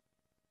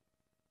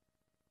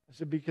 I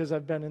said, because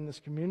I've been in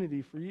this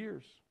community for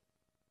years.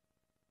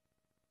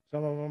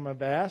 Some of them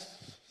have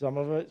asked. Some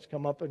of it's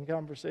come up in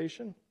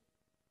conversation.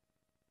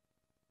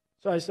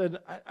 So I said,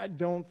 I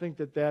don't think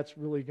that that's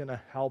really going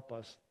to help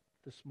us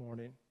this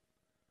morning.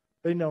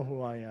 They know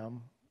who I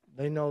am.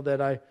 They know that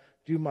I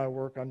do my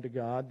work unto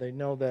God. They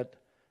know that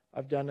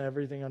I've done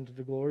everything unto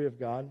the glory of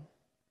God.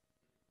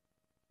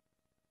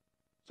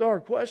 So our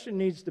question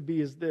needs to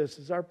be is this: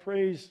 is our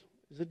praise,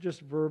 is it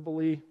just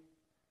verbally,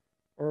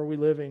 or are we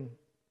living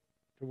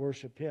to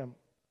worship Him?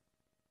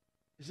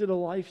 Is it a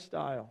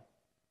lifestyle?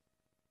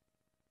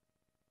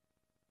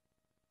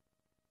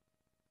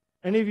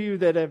 Any of you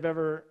that have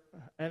ever,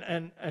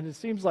 and it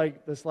seems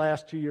like this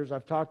last 2 years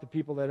I've talked to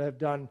people that have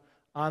done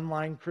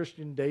online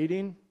Christian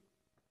dating.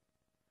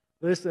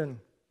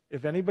 Listen,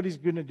 if anybody's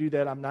going to do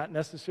that, I'm not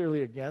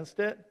necessarily against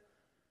it,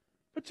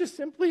 but just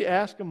simply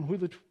ask them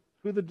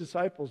who the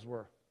disciples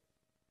were.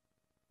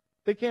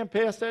 If they can't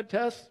pass that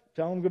test,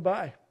 tell them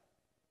goodbye.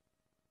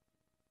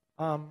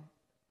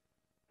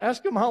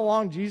 Ask them how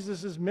long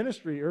Jesus'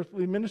 ministry,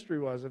 earthly ministry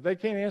was. If they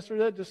can't answer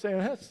that, just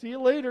say, see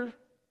you later.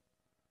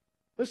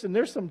 Listen,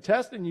 there's some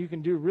testing you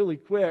can do really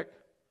quick,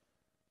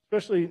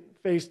 especially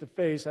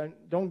face-to-face.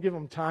 Don't give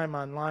them time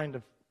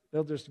online.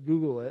 They'll just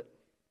Google it.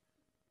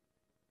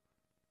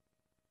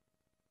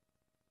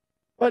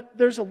 But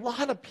there's a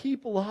lot of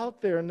people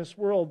out there in this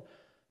world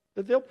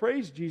that they'll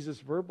praise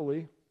Jesus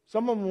verbally.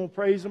 Some of them will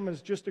praise Him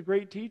as just a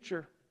great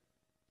teacher.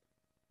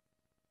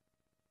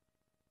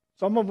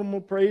 Some of them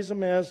will praise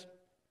Him as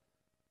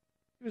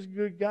He was a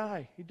good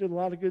guy. He did a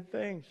lot of good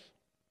things.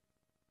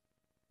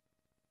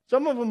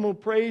 Some of them will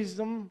praise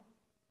Him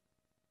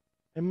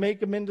and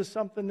make Him into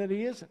something that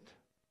He isn't.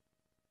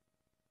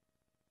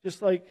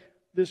 Just like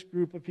this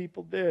group of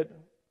people did.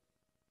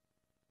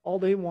 All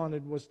they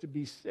wanted was to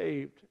be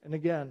saved. And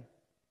again,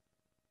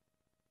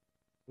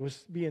 it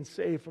was being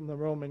saved from the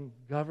Roman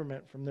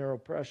government, from their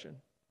oppression.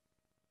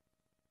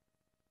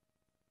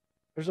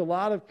 There's a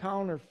lot of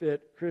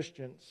counterfeit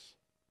Christians.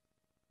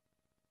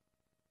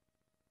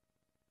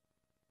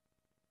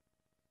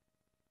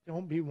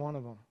 Don't be one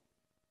of them.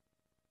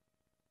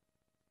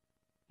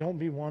 Don't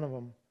be one of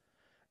them.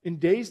 In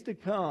days to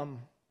come,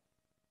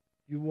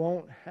 you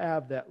won't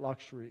have that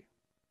luxury.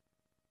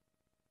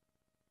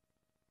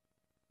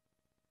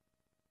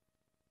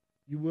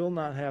 You will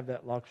not have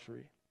that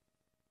luxury.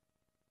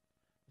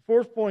 The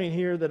fourth point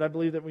here that I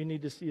believe that we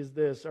need to see is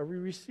this. Are we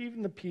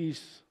receiving the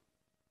peace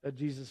that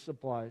Jesus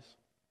supplies?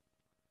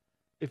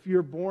 If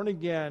you're born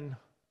again,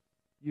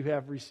 you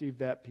have received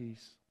that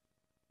peace.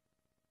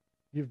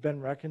 You've been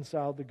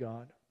reconciled to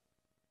God.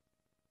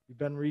 You've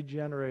been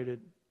regenerated.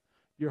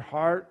 Your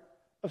heart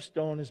of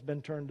stone has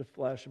been turned to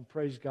flesh, and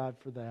praise God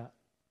for that.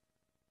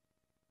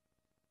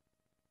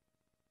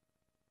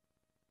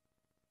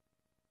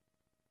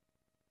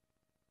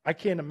 I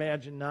can't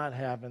imagine not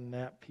having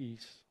that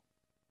peace.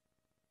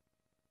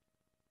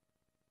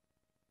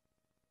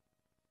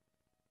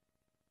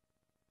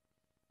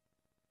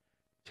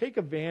 Take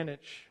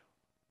advantage,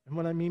 and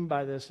what I mean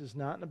by this is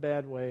not in a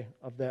bad way,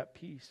 of that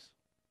peace.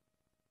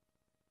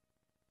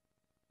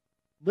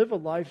 Live a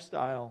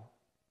lifestyle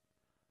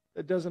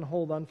that doesn't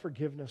hold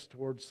unforgiveness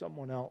towards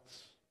someone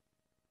else.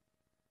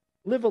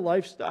 Live a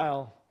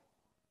lifestyle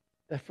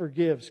that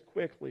forgives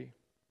quickly.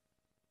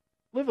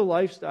 Live a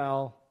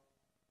lifestyle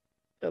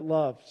that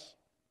loves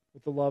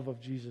with the love of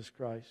Jesus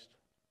Christ.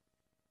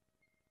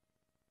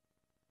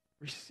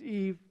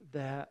 Receive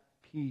that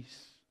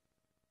peace.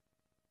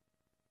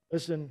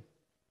 Listen,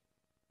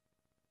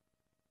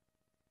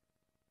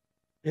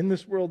 in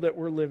this world that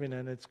we're living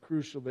in, it's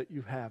crucial that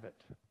you have it.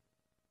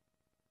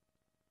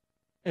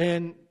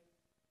 And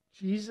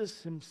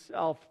Jesus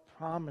himself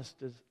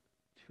promised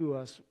to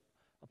us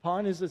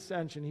upon his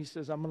ascension. He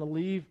says, I'm going to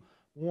leave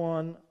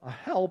a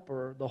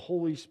helper, the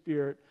Holy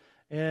Spirit.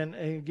 And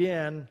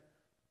again,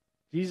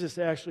 Jesus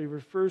actually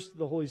refers to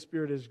the Holy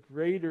Spirit as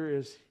greater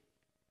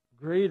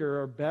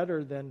or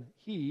better than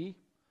he.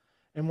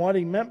 And what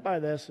he meant by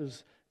this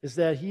is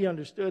that he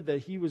understood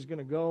that he was going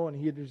to go and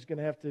he was going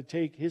to have to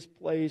take his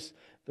place,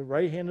 the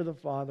right hand of the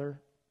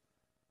Father.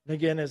 And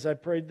again, as I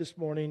prayed this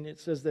morning, it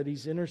says that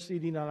he's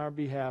interceding on our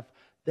behalf.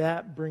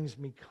 That brings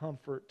me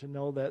comfort to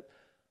know that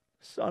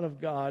the Son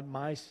of God,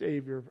 my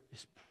Savior,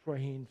 is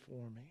praying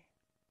for me.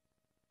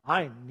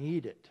 I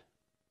need it.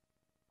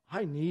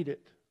 I need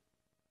it.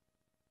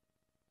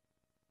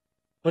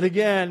 But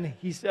again,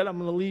 he said, I'm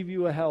going to leave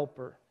you a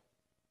helper.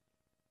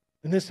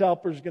 And this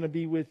helper is going to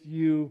be with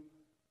you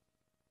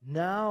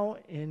now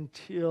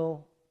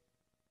until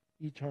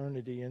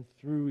eternity and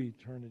through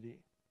eternity.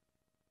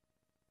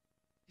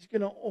 He's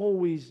going to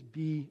always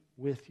be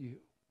with you.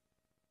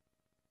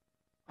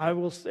 I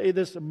will say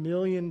this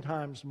 1,000,000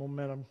 times,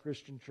 Momentum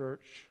Christian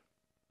Church.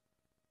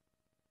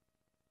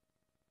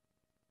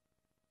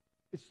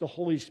 It's the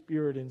Holy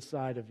Spirit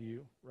inside of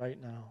you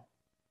right now.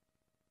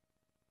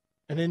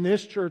 And in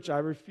this church, I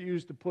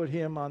refuse to put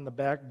him on the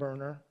back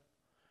burner.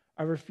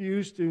 I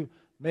refuse to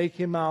make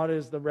him out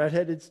as the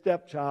redheaded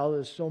stepchild,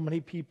 as so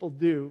many people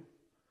do.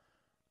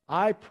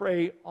 I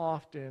pray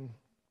often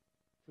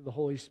for the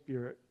Holy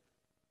Spirit,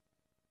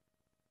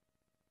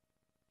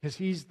 because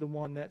he's the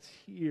one that's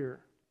here,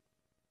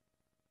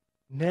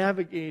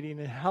 navigating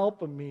and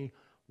helping me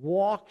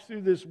walk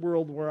through this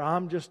world where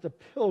I'm just a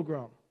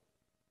pilgrim.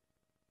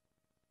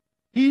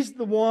 He's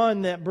the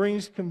one that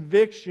brings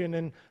conviction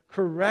and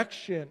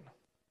correction.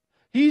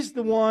 He's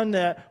the one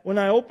that when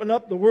I open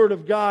up the Word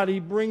of God, he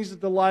brings it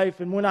to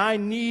life. And when I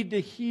need to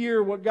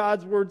hear what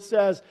God's Word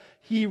says,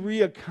 he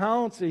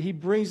reaccounts it. He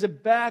brings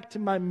it back to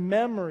my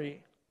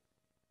memory.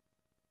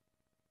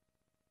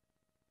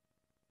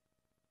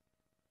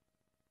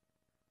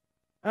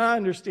 I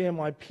understand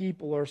why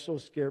people are so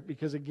scared,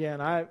 because again,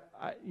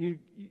 you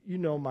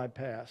know my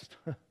past.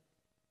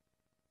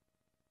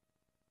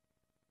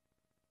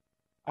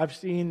 I've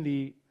seen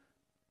the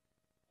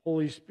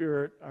Holy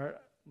Spirit, or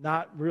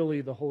not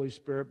really the Holy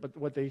Spirit, but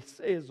what they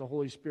say is the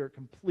Holy Spirit,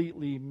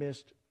 completely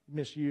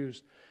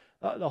misused.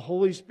 The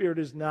Holy Spirit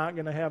is not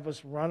going to have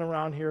us run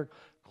around here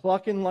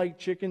clucking like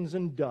chickens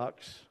and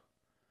ducks.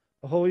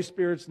 The Holy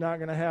Spirit's not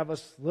going to have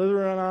us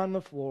slithering on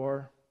the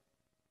floor.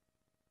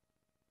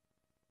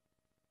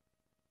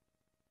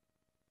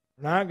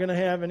 We're not going to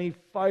have any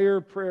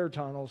fire prayer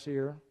tunnels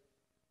here,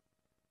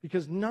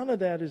 because none of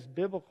that is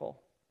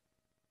biblical.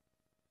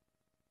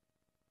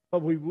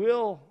 But we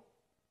will,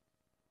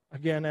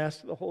 again,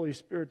 ask the Holy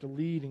Spirit to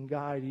lead and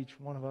guide each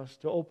one of us,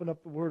 to open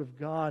up the Word of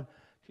God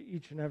to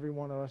each and every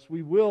one of us.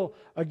 We will,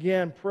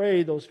 again,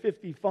 pray those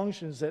 50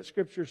 functions that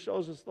Scripture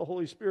shows us the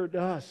Holy Spirit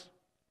does.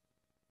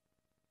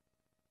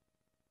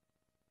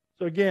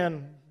 So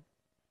again,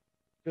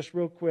 just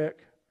real quick,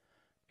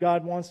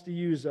 God wants to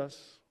use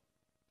us,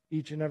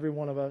 each and every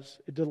one of us.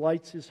 It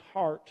delights his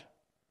heart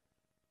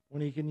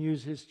when he can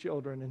use his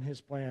children in his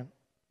plan.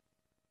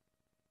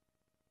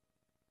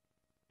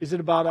 Is it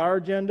about our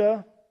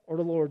agenda or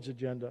the Lord's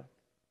agenda?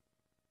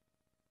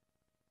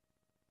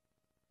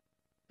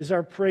 Is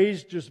our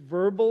praise just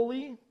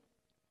verbally,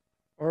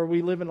 or are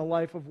we living a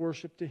life of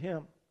worship to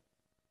him?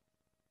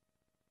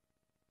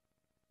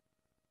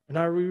 And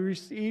are we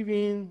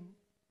receiving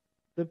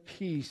the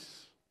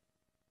peace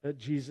that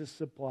Jesus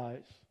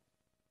supplies?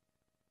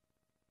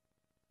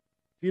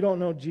 If you don't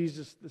know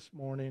Jesus this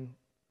morning,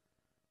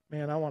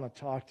 man, I want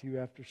to talk to you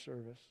after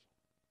service.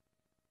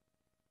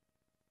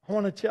 I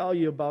want to tell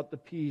you about the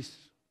peace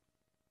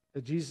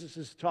that Jesus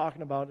is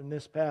talking about in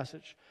this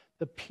passage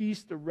the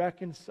peace to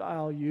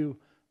reconcile you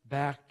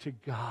back to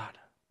God.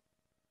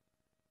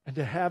 And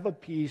to have a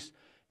peace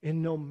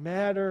in no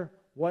matter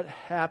what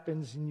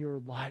happens in your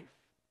life.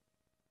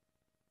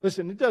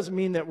 Listen, it doesn't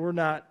mean that we're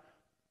not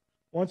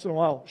once in a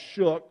while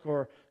shook,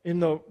 or in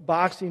the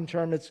boxing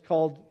term it's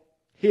called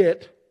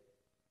hit,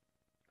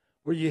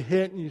 where you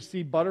hit and you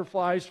see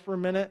butterflies for a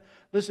minute.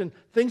 Listen,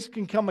 things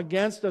can come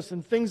against us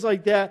and things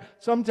like that.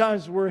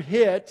 Sometimes we're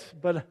hit,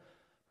 but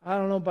I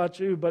don't know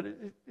about you, but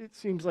it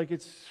seems like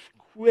it's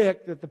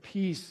quick that the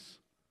peace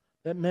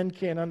that men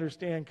can't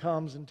understand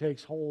comes and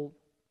takes hold.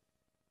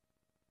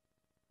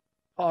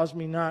 Cause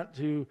me not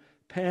to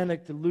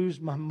panic, to lose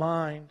my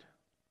mind,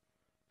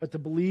 but to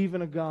believe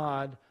in a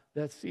God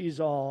that sees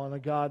all and a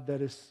God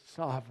that is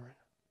sovereign.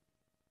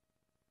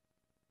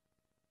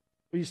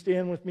 Will you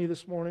stand with me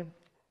this morning?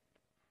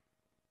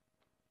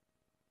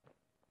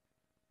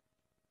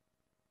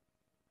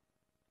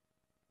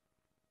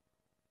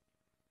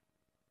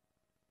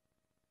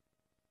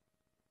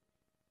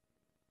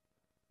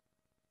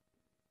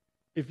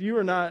 If you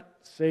are not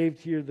saved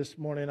here this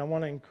morning, I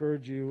want to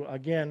encourage you.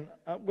 Again,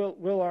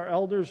 will our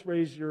elders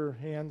raise your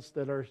hands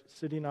that are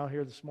sitting out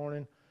here this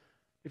morning?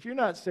 If you're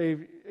not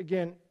saved,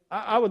 again,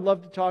 I would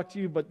love to talk to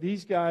you, but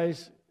these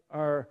guys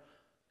are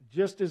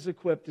just as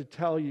equipped to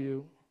tell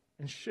you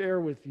and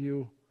share with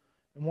you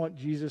and what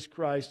Jesus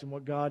Christ and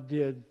what God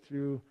did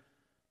through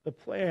the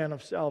plan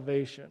of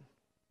salvation,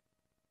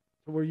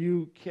 to where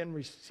you can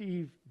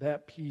receive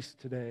that peace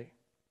today.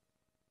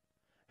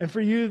 And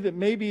for you that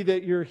maybe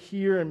that you're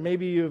here and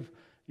maybe you've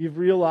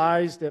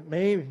realized that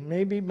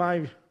maybe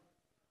my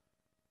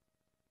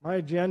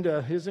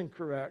agenda isn't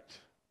correct.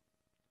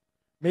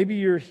 Maybe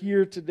you're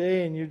here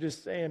today and you're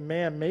just saying,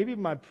 man, maybe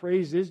my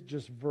praise is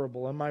just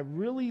verbal. Am I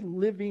really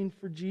living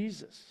for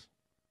Jesus?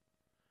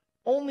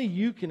 Only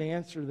you can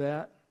answer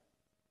that.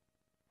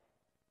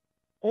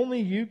 Only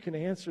you can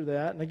answer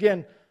that. And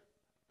again,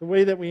 the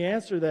way that we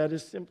answer that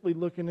is simply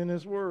looking in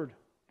His Word.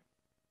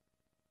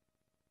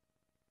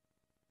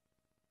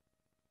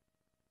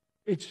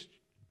 It's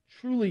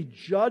truly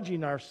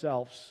judging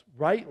ourselves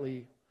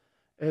rightly,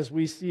 as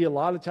we see a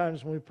lot of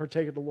times when we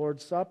partake of the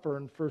Lord's Supper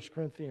in 1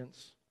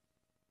 Corinthians.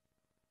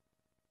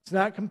 It's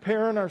not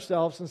comparing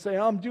ourselves and saying,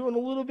 I'm doing a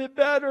little bit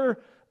better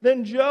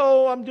than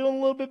Joe. I'm doing a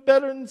little bit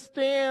better than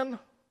Stan.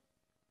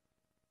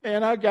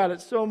 Man, I got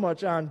it so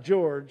much on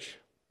George.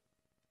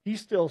 He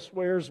still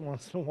swears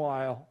once in a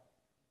while.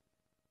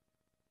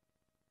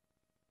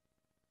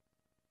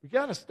 We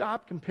got to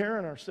stop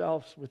comparing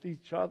ourselves with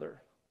each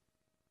other.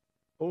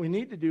 What we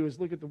need to do is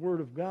look at the Word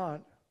of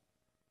God.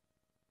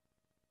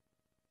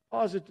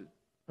 Pause it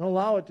and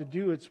allow it to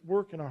do its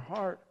work in our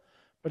heart.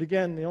 But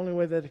again, the only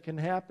way that it can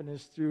happen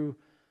is through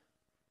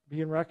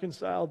being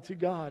reconciled to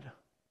God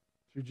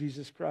through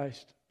Jesus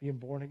Christ, being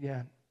born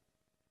again.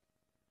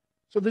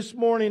 So this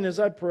morning as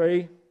I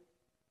pray,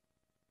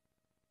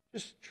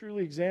 just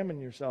truly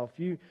examine yourself.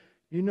 You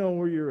know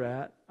where you're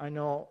at. I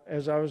know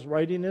as I was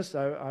writing this,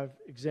 I've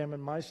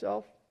examined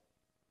myself.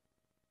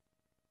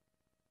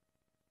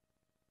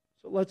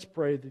 So let's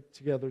pray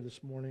together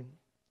this morning.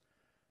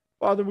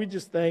 Father, we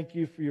just thank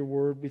you for your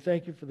word. We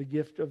thank you for the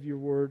gift of your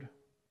word.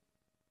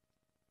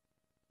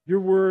 Your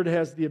word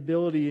has the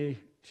ability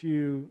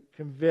to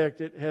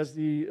convict. It has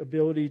the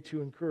ability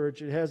to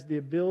encourage. It has the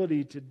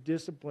ability to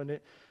discipline.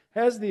 It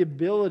has the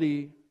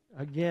ability,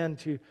 again,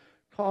 to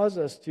cause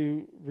us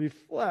to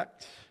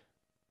reflect.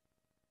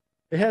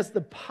 It has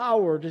the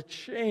power to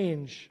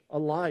change a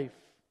life.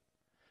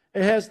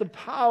 It has the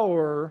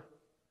power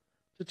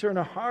to turn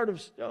a heart of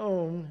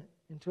stone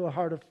into a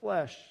heart of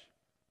flesh.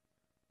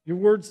 Your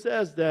word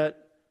says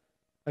that,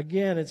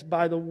 again, it's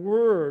by the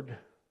word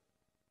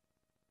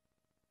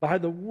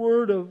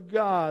of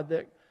God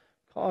that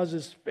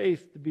causes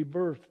faith to be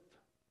birthed.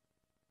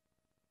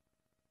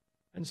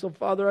 And so,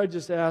 Father, I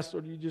just ask,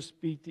 Lord, you just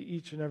speak to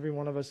each and every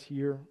one of us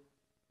here.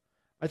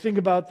 I think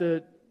about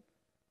the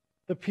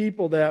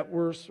people that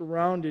were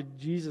surrounded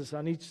Jesus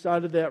on each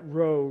side of that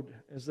road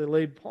as they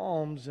laid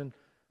palms and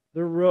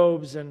their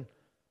robes, and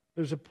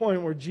there's a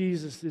point where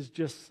Jesus is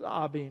just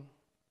sobbing.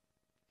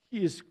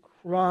 He is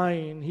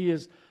crying. He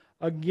is,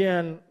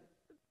 again,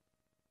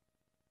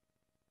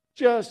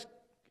 just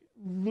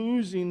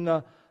losing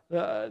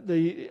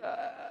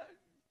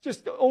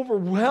just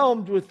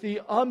overwhelmed with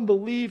the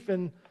unbelief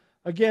and,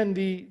 again,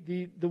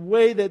 the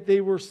way that they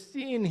were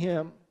seeing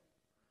him.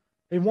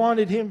 They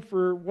wanted him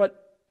for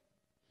what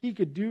he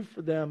could do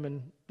for them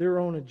and their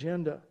own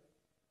agenda.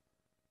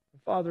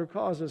 Father,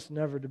 cause us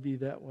never to be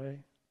that way.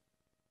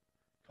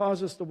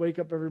 Cause us to wake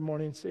up every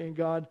morning saying,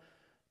 God,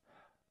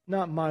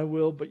 not my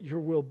will, but your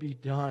will be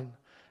done.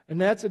 And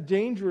that's a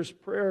dangerous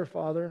prayer,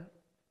 Father.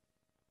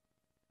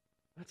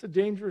 That's a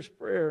dangerous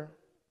prayer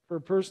for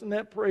a person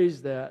that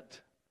prays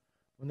that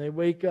when they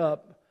wake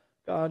up.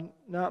 God,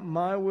 not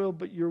my will,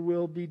 but your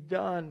will be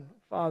done.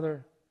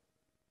 Father,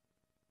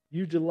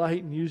 you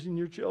delight in using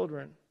your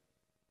children.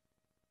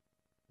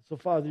 So,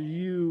 Father,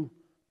 you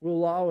will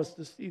allow us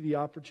to see the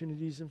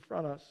opportunities in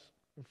front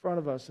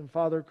of us. And,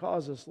 Father,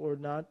 cause us,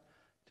 Lord, not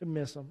to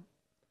miss them.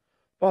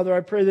 Father,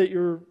 I pray that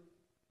your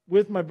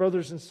with my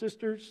brothers and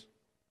sisters.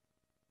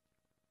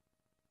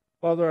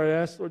 Father,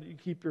 I ask, Lord, that you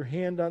keep your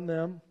hand on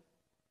them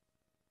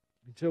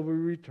until we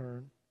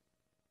return.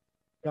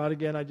 God,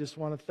 again, I just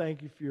want to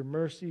thank you for your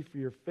mercy, for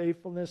your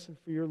faithfulness, and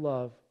for your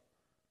love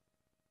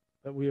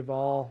that we have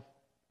all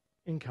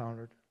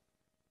encountered.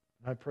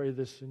 And I pray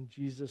this in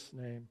Jesus'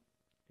 name.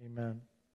 Amen.